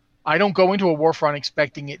never... I don't go into a Warfront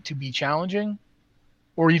expecting it to be challenging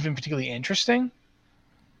or even particularly interesting.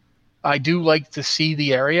 I do like to see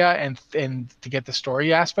the area and to get the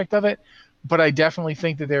story aspect of it, but I definitely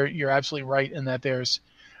think that you're absolutely right in that there's...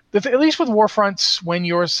 At least with Warfronts, when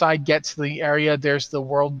your side gets to the area, there's the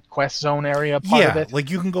world quest zone area part of it. Yeah, like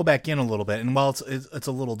you can go back in a little bit, and while it's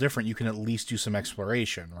a little different, you can at least do some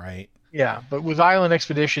exploration, right? Yeah, but with Island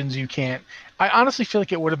Expeditions, you can't. I honestly feel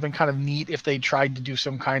like it would have been kind of neat if they tried to do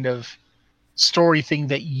some kind of story thing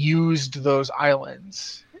that used those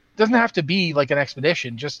islands. It doesn't have to be like an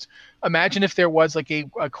expedition. Just imagine if there was like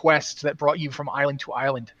a quest that brought you from island to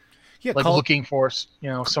island, like looking for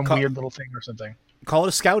some weird little thing or something. Call it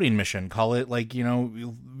a scouting mission. Call it like,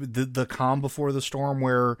 the calm before the storm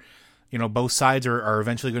where, both sides are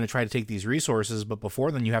eventually going to try to take these resources, but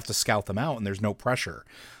before then you have to scout them out and there's no pressure.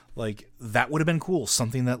 Like, that would have been cool.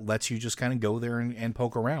 Something that lets you just kind of go there and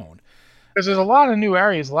poke around. Because there's a lot of new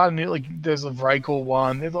areas, a lot of new, like, there's a Vrykul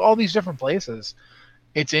one, there's all these different places.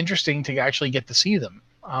 It's interesting to actually get to see them.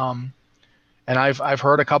 And I've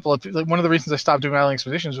heard a couple of... Like, one of the reasons I stopped doing Island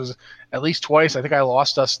Expeditions was at least twice, I think I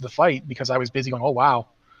lost us the fight because I was busy going, oh, wow.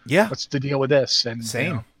 Yeah. What's the deal with this? And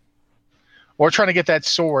same. Or trying to get that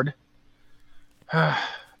sword.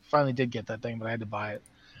 Finally did get that thing, but I had to buy it.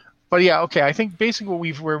 But yeah, okay. I think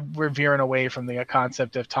basically we're veering away from the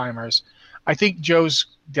concept of timers. I think Joe's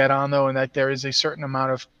dead on, though, in that there is a certain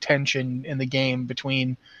amount of tension in the game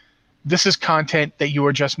between this is content that you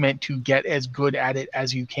are just meant to get as good at it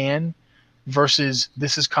as you can versus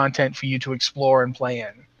this is content for you to explore and play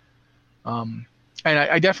in. And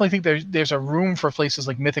I definitely think there's a room for places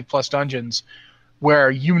like Mythic Plus Dungeons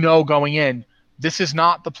where going in, this is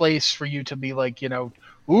not the place for you to be like,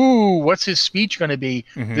 ooh, what's his speech going to be?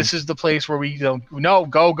 Mm-hmm. This is the place where we go,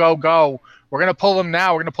 go. We're going to pull them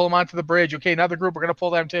now. We're going to pull them onto the bridge. Okay, another group, we're going to pull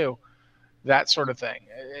them too. That sort of thing.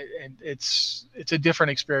 It's a different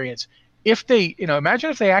experience. if they, imagine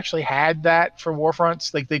if they actually had that for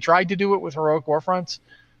Warfronts. Like they tried to do it with Heroic Warfronts,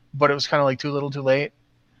 but it was kind of like too little, too late.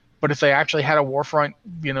 But if they actually had a Warfront,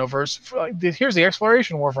 here's the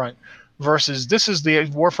Exploration Warfront versus this is the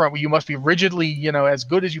Warfront where you must be rigidly, as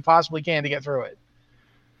good as you possibly can to get through it.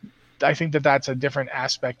 I think that's a different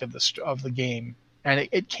aspect of the game, and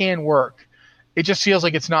it can work. It just feels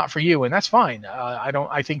like it's not for you, and that's fine.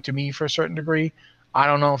 I think to me, for a certain degree, I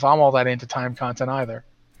don't know if I'm all that into time content either.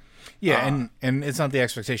 Yeah, and it's not the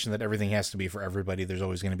expectation that everything has to be for everybody. There's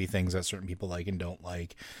always going to be things that certain people like and don't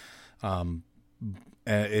like.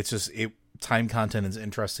 It's just time content is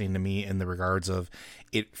interesting to me in the regards of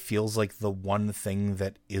it feels like the one thing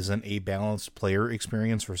that isn't a balanced player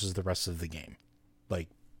experience versus the rest of the game. Like,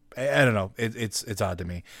 I don't know, it's odd to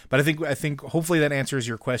me, but I think hopefully that answers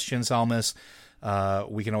your question, Salmus.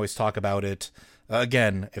 We can always talk about it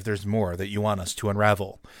again if there's more that you want us to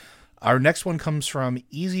unravel. Our next one comes from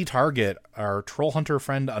Easy Target, our troll hunter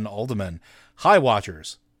friend on Alderman. Hi,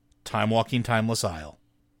 Watchers. Time walking, timeless isle.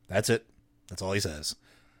 That's it. That's all he says.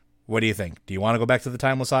 What do you think? Do you want to go back to the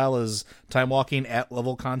Timeless Isle as time walking at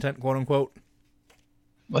level content, quote unquote?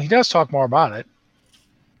 Well, he does talk more about it.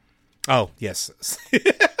 Oh, yes.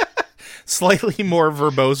 Slightly more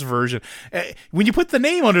verbose version. When you put the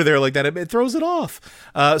name under there like that, it throws it off.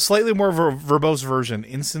 Slightly more verbose version.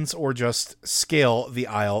 Instance or just scale the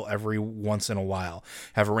isle every once in a while.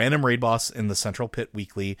 Have a random raid boss in the central pit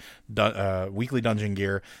weekly dungeon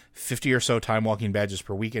gear. 50 or so time walking badges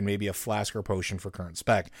per week, and maybe a flask or potion for current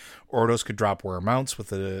spec. Ordos could drop where mounts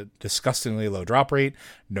with a disgustingly low drop rate,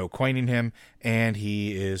 no coining him, and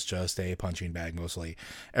he is just a punching bag mostly.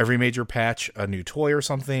 Every major patch, a new toy or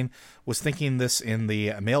something. Was thinking this in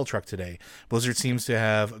the mail truck today. Blizzard seems to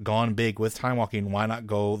have gone big with time walking. Why not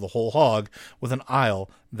go the whole hog with an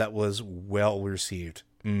isle that was well received?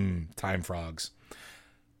 Time frogs.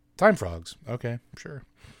 Time frogs. Okay, sure.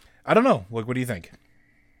 I don't know. What do you think?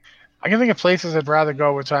 I can think of places I'd rather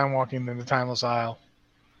go with time walking than the Timeless Isle.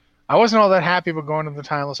 I wasn't all that happy with going to the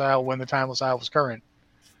Timeless Isle when the Timeless Isle was current.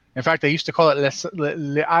 In fact, I used to call it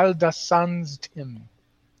l'Isle de Sans Tim,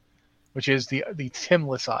 which is the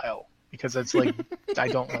Timless Isle, because it's like, I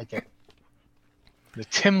don't like it. The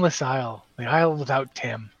Timless Isle. The Isle without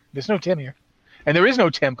Tim. There's no Tim here. And there is no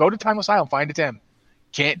Tim. Go to Timeless Isle and find a Tim.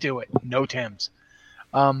 Can't do it. No Tims.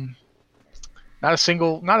 Not a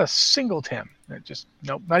single Tim. Just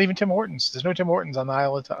nope. Not even Tim Hortons. There's no Tim Hortons on the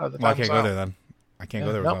Isle of the Timeless Isle. I can't go there then. I can't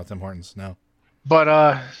go there without Tim Hortons. No. But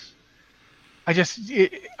I just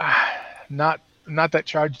not that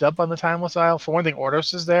charged up on the Timeless Isle. For one thing,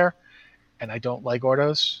 Ordos is there, and I don't like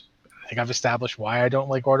Ordos. I think I've established why I don't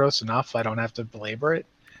like Ordos enough. I don't have to belabor it.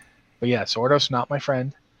 But yes, Ordos not my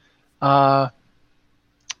friend. But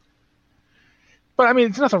I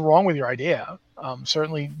mean, there's nothing wrong with your idea.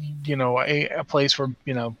 Certainly, a place where,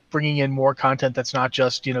 bringing in more content that's not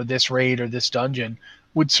just, this raid or this dungeon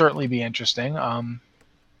would certainly be interesting.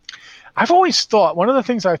 I've always thought, one of the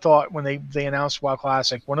things I thought when they announced WoW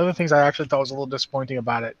Classic, one of the things I actually thought was a little disappointing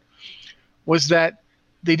about it was that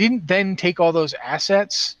they didn't then take all those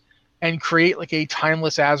assets and create like a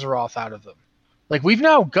timeless Azeroth out of them. Like, we've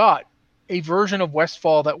now got a version of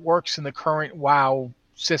Westfall that works in the current WoW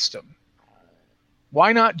system.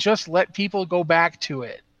 Why not just let people go back to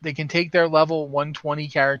it? They can take their level 120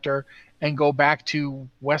 character and go back to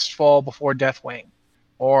Westfall before Deathwing,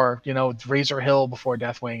 or Razor Hill before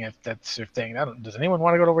Deathwing, if that's your thing. Does anyone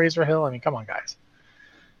want to go to Razor Hill? I mean, come on, guys.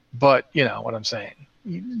 But you know what I'm saying.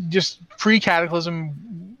 Just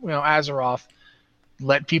pre-Cataclysm, Azeroth.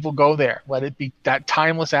 Let people go there. Let it be that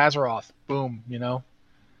timeless Azeroth. Boom.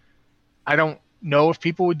 I don't know if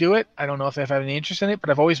people would do it. I don't know if they've had any interest in it, but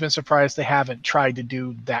I've always been surprised they haven't tried to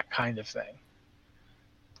do that kind of thing.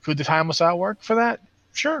 Could the Timeless Isle work for that?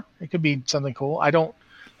 Sure. It could be something cool.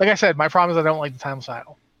 Like I said, my problem is I don't like the Timeless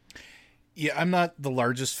Isle. Yeah, I'm not the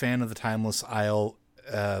largest fan of the Timeless Isle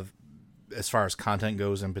as far as content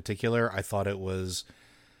goes in particular. I thought it was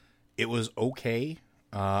okay.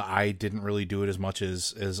 I didn't really do it as much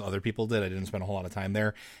as other people did. I didn't spend a whole lot of time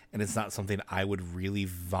there, and it's not something I would really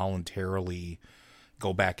voluntarily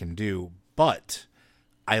go back and do. But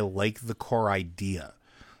I like the core idea.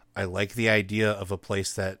 I like the idea of a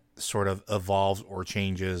place that sort of evolves or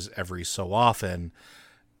changes every so often.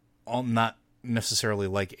 Not necessarily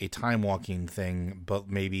like a time walking thing, but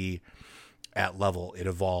maybe at level it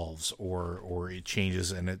evolves or it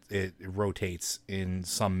changes and it rotates in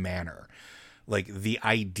some manner. Like the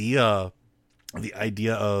idea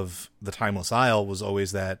of the Timeless Isle was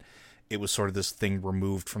always that it was sort of this thing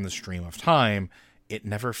removed from the stream of time. It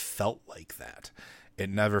never felt like that. It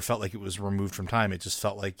never felt like it was removed from time. It just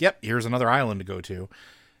felt like, yep, here's another island to go to.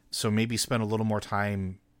 So maybe spend a little more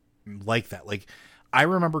time like that. Like, I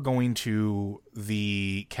remember going to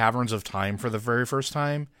the Caverns of Time for the very first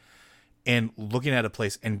time and looking at a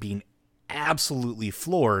place and being absolutely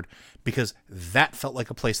floored, because that felt like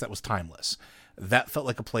a place that was timeless. That felt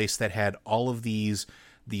like a place that had all of these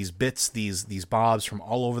bits, these bobs from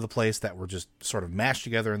all over the place that were just sort of mashed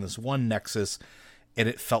together in this one nexus, and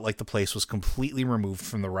it felt like the place was completely removed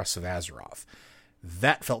from the rest of Azeroth.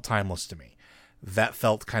 That felt timeless to me. That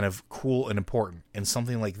felt kind of cool and important. And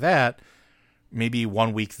something like that, maybe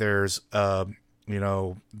one week there's the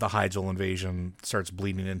Hyjal invasion starts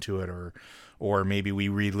bleeding into it, or maybe we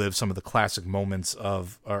relive some of the classic moments or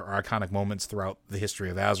iconic moments throughout the history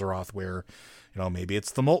of Azeroth, where, maybe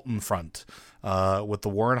it's the Molten Front with the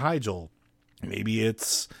war in Hyjal. Maybe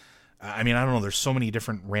it's, I don't know, there's so many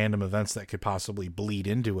different random events that could possibly bleed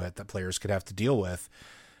into it that players could have to deal with.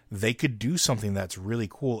 They could do something that's really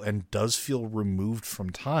cool and does feel removed from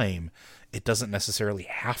time. It doesn't necessarily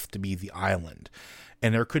have to be the island.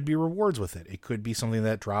 And there could be rewards with it. It could be something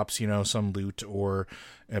that drops, some loot or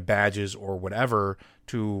badges or whatever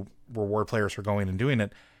to reward players for going and doing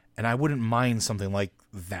it. And I wouldn't mind something like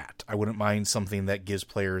that. I wouldn't mind something that gives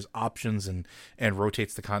players options and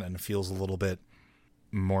rotates the content and feels a little bit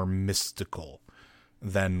more mystical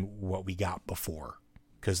than what we got before.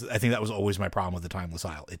 Because I think that was always my problem with the Timeless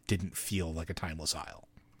Isle. It didn't feel like a Timeless Isle.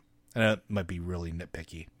 And it might be really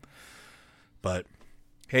nitpicky. But,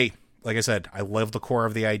 hey, like I said, I love the core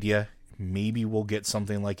of the idea. Maybe we'll get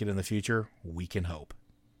something like it in the future. We can hope.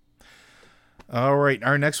 All right,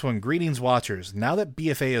 our next one. Greetings, Watchers. Now that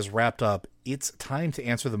BFA is wrapped up, it's time to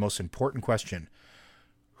answer the most important question.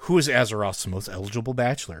 Who is Azeroth's most eligible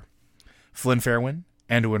bachelor? Flynn Fairwind,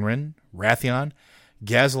 Anduin Wrynn, Wrathion.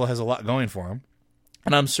 Gazla has a lot going for him.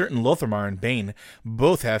 And I'm certain Lotharmar and Bane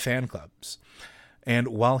both have fan clubs. And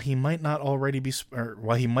while he might already be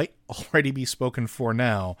spoken for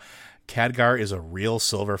now, Khadgar is a real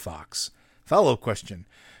silver fox. Follow-up question.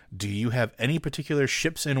 Do you have any particular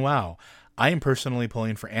ships in WoW? I am personally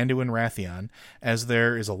pulling for Anduin Wrathion, as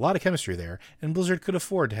there is a lot of chemistry there, and Blizzard could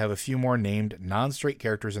afford to have a few more named non-straight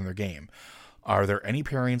characters in their game. Are there any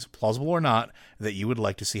pairings, plausible or not, that you would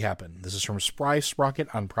like to see happen? This is from Spry Sprocket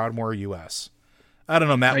on Proudmoore, US. I don't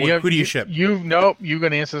know, Matt. Who do you ship? Nope. You're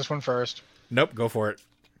going to answer this one first. Nope. Go for it.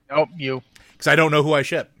 Nope. You. Because I don't know who I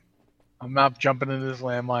ship. I'm not jumping into this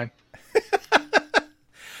landmine.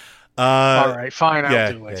 All right. Fine.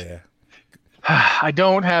 I'll do it. Yeah. I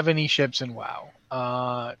don't have any ships in WoW.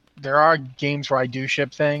 There are games where I do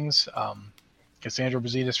ship things. Cassandra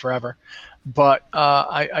Brazitas forever. But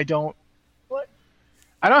I don't.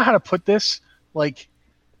 I don't know how to put this. Like,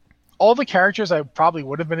 all the characters I probably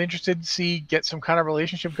would have been interested to see get some kind of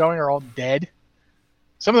relationship going are all dead.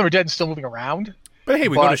 Some of them are dead and still moving around. But hey,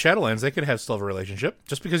 we go to Shadowlands. They could have still have a relationship.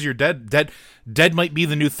 Just because you're dead might be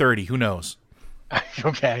the new 30. Who knows?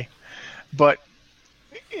 Okay. But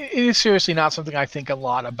it is seriously not something I think a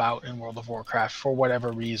lot about in World of Warcraft for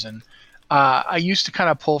whatever reason. I used to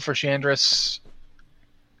kind of pull for Chandris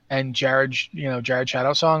and Jared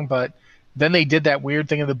Shadowsong, but then they did that weird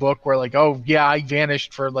thing in the book where, like, oh, yeah, I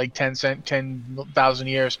vanished for like 10,000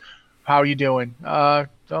 years. How are you doing? I'm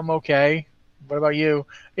okay. What about you?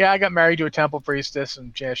 Yeah, I got married to a temple priestess,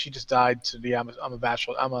 and yeah, she just died. So yeah, I'm a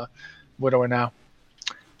bachelor. I'm a widower now.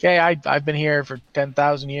 Okay, I've been here for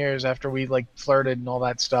 10,000 years after we like flirted and all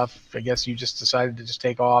that stuff. I guess you just decided to just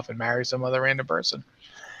take off and marry some other random person.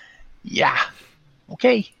 Yeah.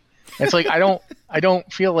 Okay. It's like I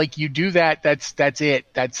don't feel like you do that. That's it.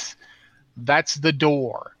 That's the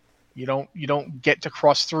door. You don't get to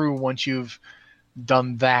cross through once you've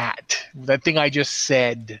done that. That thing I just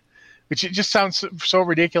said, which it just sounds so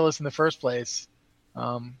ridiculous in the first place.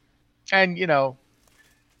 And I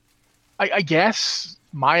guess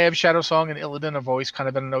Maiev, Shadowsong, and Illidan have always kind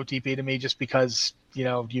of been an OTP to me, just because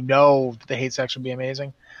the hate sex would be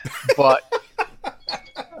amazing, but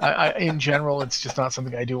in general, it's just not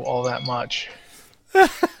something I do all that much.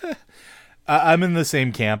 I'm in the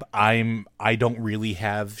same camp. I don't really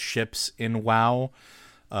have ships in WoW.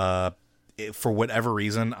 For whatever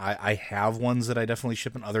reason, I have ones that I definitely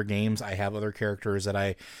ship in other games. I have other characters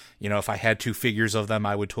that if I had two figures of them,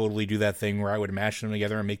 I would totally do that thing where I would mash them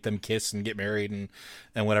together and make them kiss and get married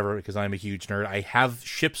and whatever, because I'm a huge nerd. I have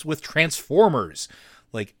ships with Transformers.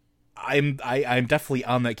 Like, I'm definitely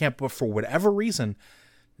on that camp, but for whatever reason,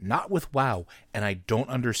 not with WoW, and I don't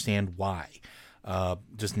understand why.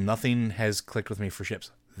 Just nothing has clicked with me for ships.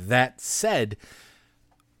 That said,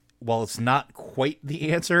 while it's not quite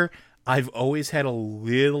the answer, I've always had a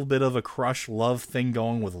little bit of a crush-love thing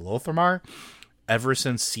going with Lotharmar ever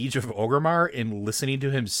since Siege of Orgrimmar, and listening to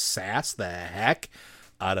him sass the heck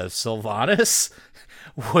out of Sylvanas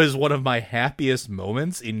was one of my happiest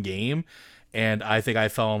moments in game, and I think I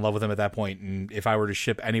fell in love with him at that point. And if I were to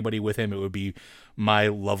ship anybody with him, it would be my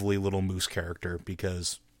lovely little moose character,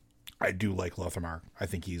 because I do like Lothamar. I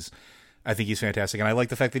think he's fantastic, and I like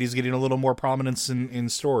the fact that he's getting a little more prominence in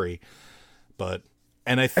story.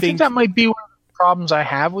 And I think that might be one of the problems I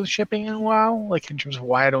have with shipping in WoW, like in terms of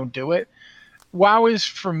why I don't do it. WoW is,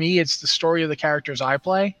 for me, it's the story of the characters I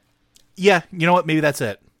play. Yeah, you know what? Maybe that's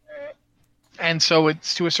it. And so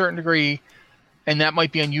it's to a certain degree, and that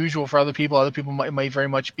might be unusual for other people. Other people might very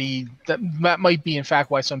much be that might be in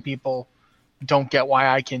fact why some people don't get why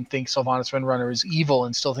I can think Sylvanas Windrunner is evil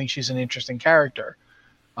and still think she's an interesting character.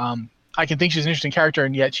 I can think she's an interesting character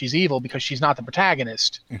and yet she's evil because she's not the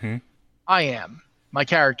protagonist. Mm-hmm. I am. My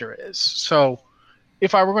character is. So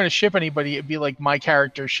if I were going to ship anybody, it'd be like my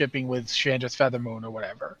character shipping with Chandra's Feathermoon or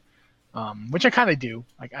whatever. Which I kind of do.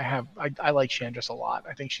 Like I like Chandra's a lot.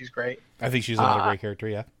 I think she's great. I think she's another great character.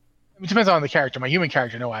 Yeah. It depends on the character. My human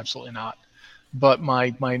character, no, absolutely not. But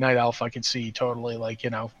my night elf, I could see totally like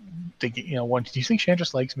thinking do you think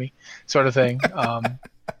Chandra's likes me, sort of thing.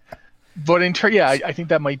 But I think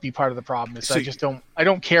that might be part of the problem. Is I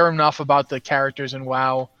don't care enough about the characters in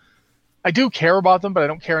WoW. I do care about them, but I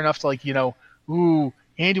don't care enough to Anduin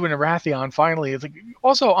and Wrathion finally. It's like,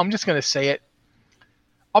 also, I'm just gonna say it.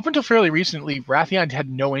 Up until fairly recently, Wrathion had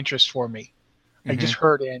no interest for me. I just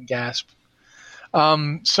heard Anne gasp.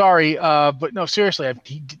 Sorry, but no, seriously,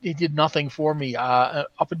 he did nothing for me.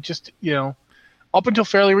 Up until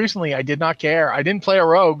fairly recently, I did not care. I didn't play a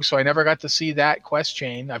rogue, so I never got to see that quest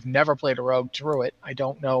chain. I've never played a rogue through it. I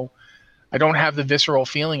don't know. I don't have the visceral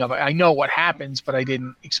feeling of it. I know what happens, but I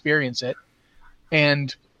didn't experience it.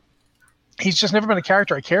 And he's just never been a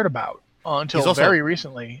character I cared about until very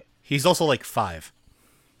recently. He's also like 5.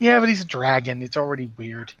 Yeah, but he's a dragon. It's already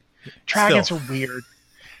weird. Dragons are weird.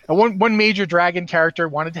 And one major dragon character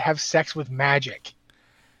wanted to have sex with magic.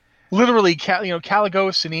 Literally,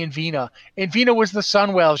 Caligos and Anvina. Anvina was the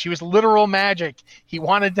Sunwell. She was literal magic. He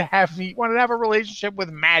wanted to have a relationship with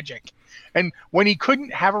magic. And when he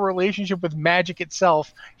couldn't have a relationship with magic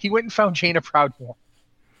itself, he went and found Jaina Proudmoore.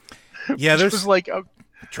 Yeah, there's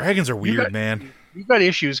dragons are weird, man. You've got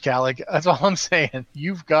issues, Calig. That's all I'm saying.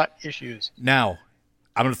 You've got issues. Now,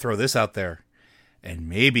 I'm going to throw this out there, and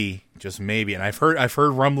maybe, just maybe, and I've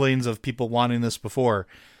heard rumblings of people wanting this before.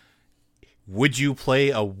 Would you play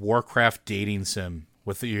a Warcraft dating sim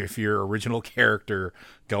with your original character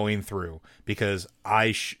going through? Because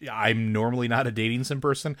I'm normally not a dating sim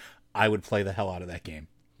person. I would play the hell out of that game.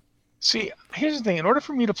 See, here's the thing. In order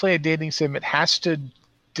for me to play a dating sim, it has to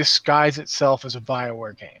disguise itself as a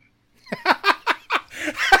BioWare game.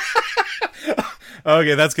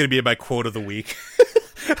 Okay, that's going to be my quote of the week.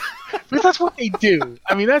 But that's what they do.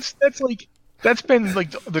 I mean, that's been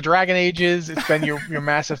like the Dragon Ages. It's been your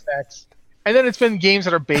Mass Effects, and then it's been games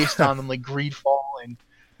that are based on them, like Greedfall, and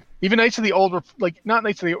even Knights of the Old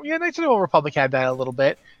Knights of the Old Republic had that a little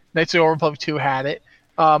bit. Knights of the Old Republic 2 had it.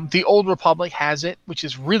 The Old Republic has it, which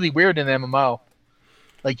is really weird in an MMO.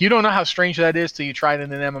 Like, you don't know how strange that is till you try it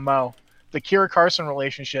in an MMO. The Kira Carson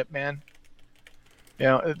relationship, man.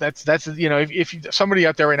 That's if somebody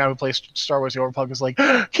out there right now who plays Star Wars: The Old Republic is like,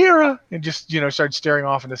 Kira, and just starts staring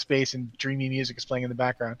off into space and dreamy music is playing in the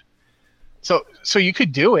background. So you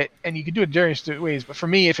could do it, and you could do it in various ways. But for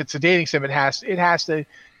me, if it's a dating sim, it has to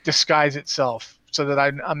disguise itself so that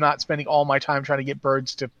I'm not spending all my time trying to get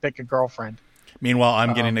birds to pick a girlfriend. Meanwhile,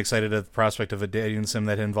 I'm getting excited at the prospect of a dating sim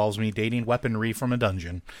that involves me dating weaponry from a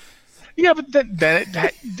dungeon. Yeah, but then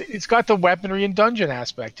it's got the weaponry and dungeon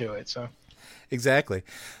aspect to it, so. Exactly.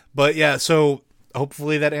 But yeah, so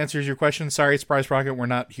hopefully that answers your question. Sorry, Surprise Rocket, we're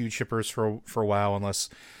not huge shippers for WoW unless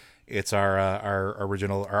it's our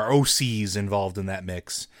original, our OCs involved in that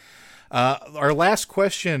mix. Our last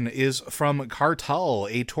question is from Cartel,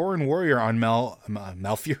 a Tauren warrior on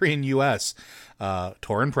Malfurion US.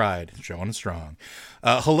 Tauren Pride, showing strong.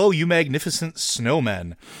 Hello, you magnificent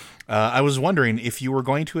snowmen. I was wondering if you were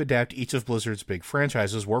going to adapt each of Blizzard's big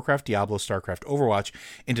franchises, Warcraft, Diablo, StarCraft, Overwatch,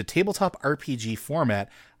 into tabletop RPG format,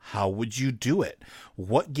 how would you do it?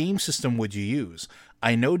 What game system would you use?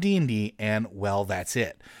 I know D&D, and, well, that's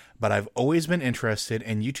it. But I've always been interested,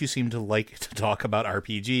 and you two seem to like to talk about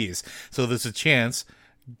RPGs, so there's a chance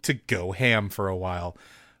to go ham for a while.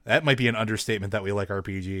 That might be an understatement that we like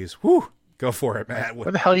RPGs. Whew! Go for it, Matt.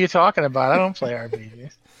 What the hell are you talking about? I don't play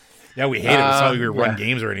RPGs. Yeah, we hate it. It's not like we run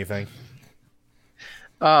games or anything.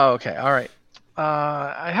 Oh, okay. All right.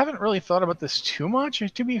 I haven't really thought about this too much,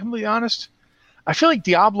 to be completely honest. I feel like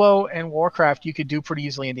Diablo and Warcraft you could do pretty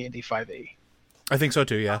easily in D&D 5e. I think so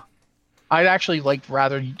too, yeah. I'd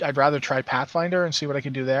rather try Pathfinder and see what I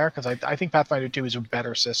can do there, because I think Pathfinder 2 is a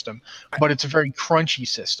better system, but it's a very crunchy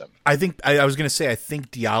system. I think I was going to say I think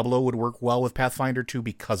Diablo would work well with Pathfinder 2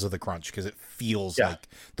 because of the crunch, because it feels like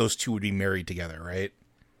those two would be married together, right?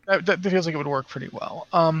 That feels like it would work pretty well.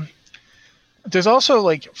 There's also,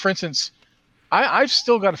 like, for instance, I've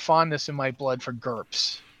still got a fondness in my blood for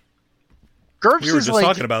GURPS. GURPS we were just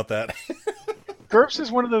talking about that. GURPS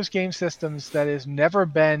is one of those game systems that has never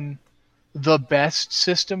been the best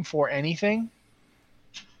system for anything.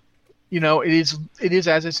 You know, it is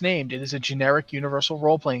as it's named. It is a generic universal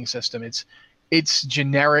role-playing system. It's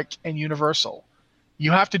generic and universal.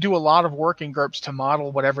 You have to do a lot of work in GURPS to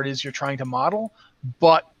model whatever it is you're trying to model,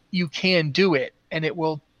 but you can do it, and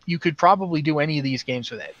you could probably do any of these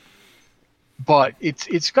games with it. But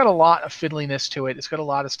it's got a lot of fiddliness to it. It's got a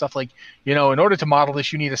lot of stuff like, in order to model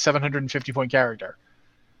this, you need a 750-point character.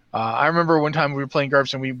 I remember one time we were playing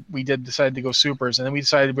GURPS and we decided to go supers, and then we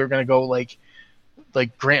decided we were going to go like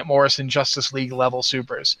Grant Morrison Justice League level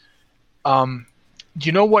supers. Do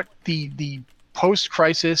you know what the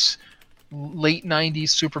post-crisis late 90s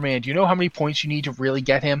Superman, do you know how many points you need to really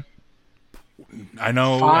get him? I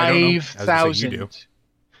know. 5,000.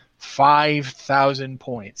 5,000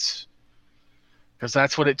 points. Because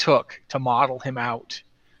that's what it took to model him out.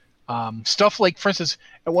 Stuff like, for instance,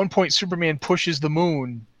 at one point Superman pushes the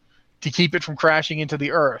moon to keep it from crashing into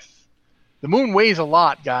the Earth. The moon weighs a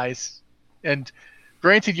lot, guys. And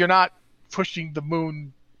granted, you're not pushing the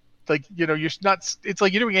moon like, you're not. It's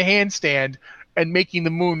like you're doing a handstand and making the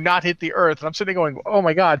moon not hit the Earth. And I'm sitting there going, oh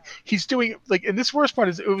my God, he's doing, like, and this worst part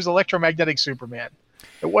is it was electromagnetic Superman.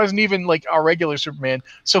 It wasn't even like our regular Superman.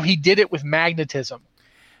 So he did it with magnetism.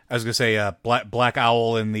 I was going to say, Black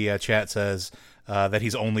Owl in the chat says that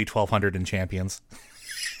he's only 1,200 in Champions.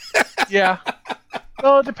 Yeah.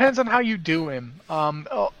 Well, it depends on how you do him.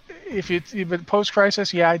 If it's even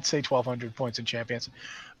post-crisis, I'd say 1,200 points in Champions.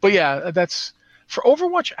 But yeah, that's for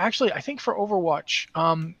Overwatch. Actually, I think for Overwatch,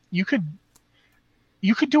 you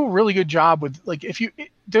could do a really good job with, like,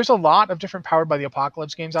 there's a lot of different Powered by the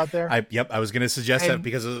Apocalypse games out there. I was going to suggest that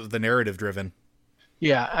because of the narrative driven.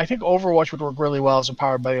 Yeah, I think Overwatch would work really well as a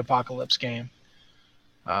Powered by the Apocalypse game.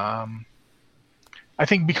 I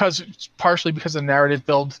think partially because of the narrative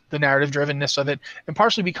build, the narrative drivenness of it, and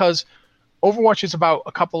partially because Overwatch is about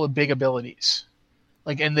a couple of big abilities,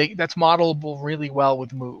 that's modelable really well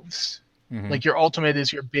with moves. Mm-hmm. Like your ultimate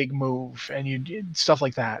is your big move, and you stuff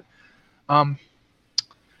like that.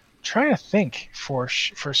 Trying to think for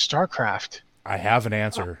StarCraft. I have an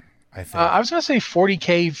answer. I think I was gonna say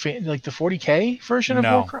 40K, like the 40K version of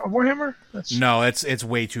Warhammer. No, it's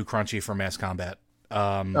way too crunchy for mass combat.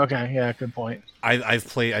 Okay, yeah, good point. I've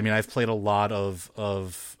played a lot of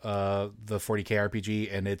the 40K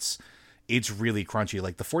RPG, and it's really crunchy.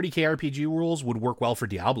 Like the 40K RPG rules would work well for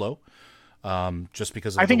Diablo, just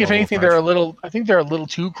because of I think if anything they're a little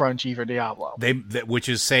too crunchy for Diablo. Which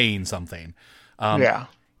is saying something. Yeah.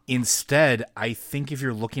 Instead, I think if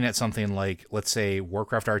you're looking at something like, let's say,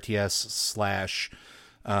 Warcraft RTS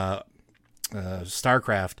 /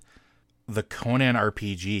 StarCraft, the Conan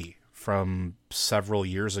RPG from several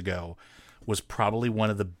years ago was probably one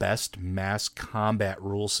of the best mass combat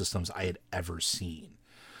rule systems I had ever seen.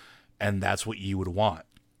 And that's what you would want.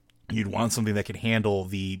 You'd want something that could handle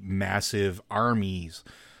the massive armies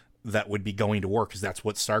that would be going to war, because that's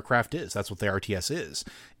what StarCraft is. That's what the RTS is.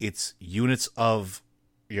 It's units of,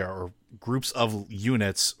 or groups of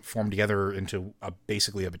units formed together into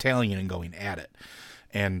basically a battalion and going at it.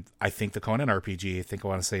 And I think the Conan RPG, I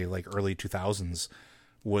want to say like early 2000s,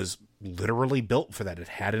 was literally built for that. It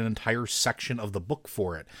had an entire section of the book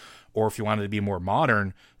for it. Or if you wanted to be more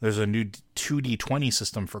modern, there's a new 2D20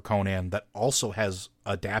 system for Conan that also has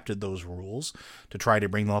adapted those rules to try to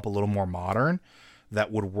bring them up a little more modern.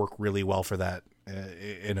 That would work really well for that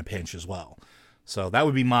in a pinch as well. So that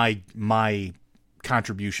would be my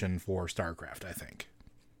contribution for StarCraft, I think.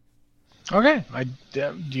 Okay.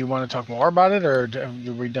 Do you want to talk more about it, or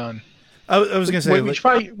are we done? I was going to say...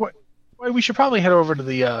 we should probably head over to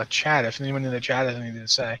the chat if anyone in the chat has anything to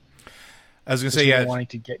say. I was going to say, yeah. Wanting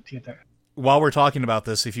to get there. While we're talking about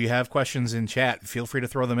this, if you have questions in chat, feel free to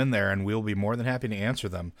throw them in there, and we'll be more than happy to answer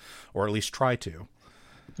them, or at least try to.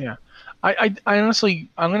 Yeah. I honestly,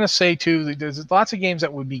 I'm going to say, too, there's lots of games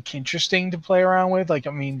that would be interesting to play around with. Like,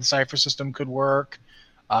 I mean, the Cypher system could work.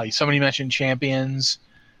 Somebody mentioned Champions.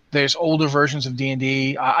 There's older versions of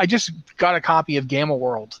D&D. I just got a copy of Gamma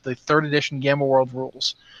World, the 3rd edition Gamma World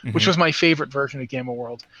rules, which was my favorite version of Gamma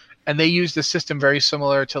World. And they used a system very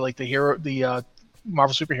similar to like the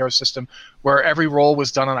Marvel superhero system, where every roll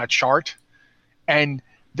was done on a chart. And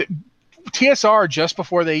TSR, just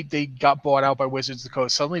before they got bought out by Wizards of the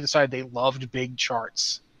Coast, suddenly decided they loved big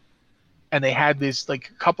charts. And they had this like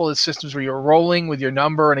a couple of systems where you're rolling with your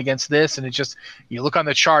number and against this, and it's just you look on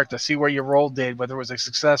the chart to see where your roll did, whether it was a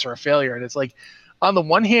success or a failure. And it's like, on the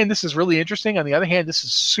one hand, this is really interesting. On the other hand, this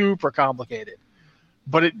is super complicated.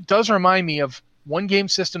 But it does remind me of one game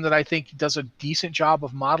system that I think does a decent job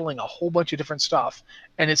of modeling a whole bunch of different stuff,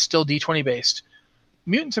 and it's still D20 based.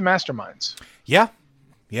 Mutants and Masterminds. Yeah.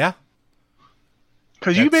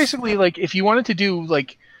 Because you basically, like, if you wanted to do,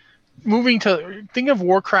 like, think of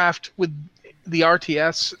Warcraft with the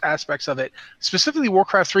RTS aspects of it, specifically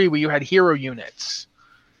Warcraft 3, where you had hero units,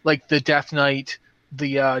 like the Death Knight,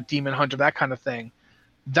 the Demon Hunter, that kind of thing.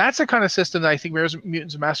 That's the kind of system that I think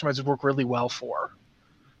Mutants and Masterminds would work really well for.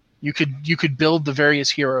 You could build the various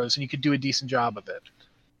heroes, and you could do a decent job of it.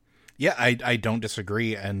 Yeah, I don't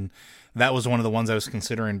disagree, and that was one of the ones I was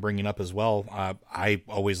considering bringing up as well. I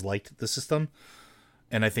always liked the system,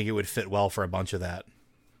 and I think it would fit well for a bunch of that.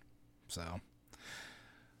 So,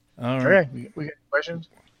 okay, we got questions.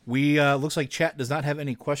 We looks like chat does not have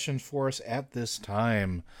any questions for us at this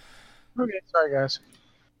time. Okay, sorry guys.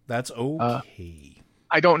 That's okay.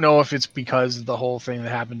 I don't know if it's because of the whole thing that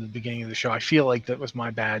happened at the beginning of the show. I feel like that was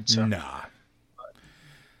my bad. So. Nah.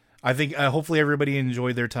 I think hopefully everybody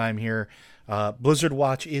enjoyed their time here. Blizzard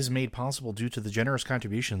Watch is made possible due to the generous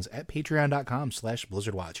contributions at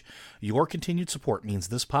patreon.com/blizzardwatch. Your continued support means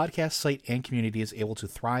this podcast site and community is able to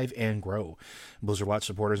thrive and grow. Blizzard Watch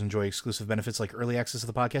supporters enjoy exclusive benefits like early access to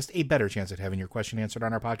the podcast, a better chance at having your question answered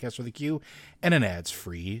on our podcast or the queue, and an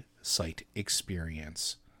ads-free site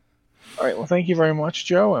experience. All right. Well, thank you very much,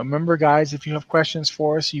 Joe. Remember, guys, if you have questions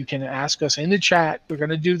for us, you can ask us in the chat. We're going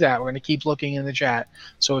to do that. We're going to keep looking in the chat.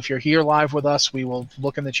 So if you're here live with us, we will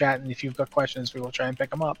look in the chat, and if you've got questions, we will try and pick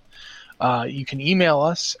them up. You can email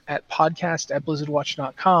us at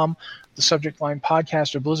podcast@blizzardwatch.com. The subject line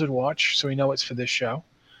podcast or Blizzard Watch, so we know it's for this show.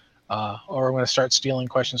 Or I'm going to start stealing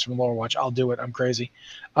questions from Lore Watch. I'll do it. I'm crazy.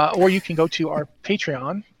 Or you can go to our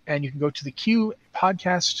Patreon, and you can go to the Q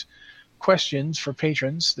podcast questions for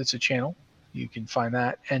patrons. That's a channel. You can find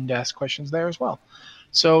that and ask questions there as well.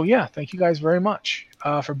 So yeah, thank you guys very much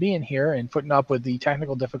for being here and putting up with the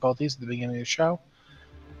technical difficulties at the beginning of the show.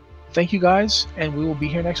 Thank you guys, and we will be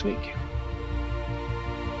here next week.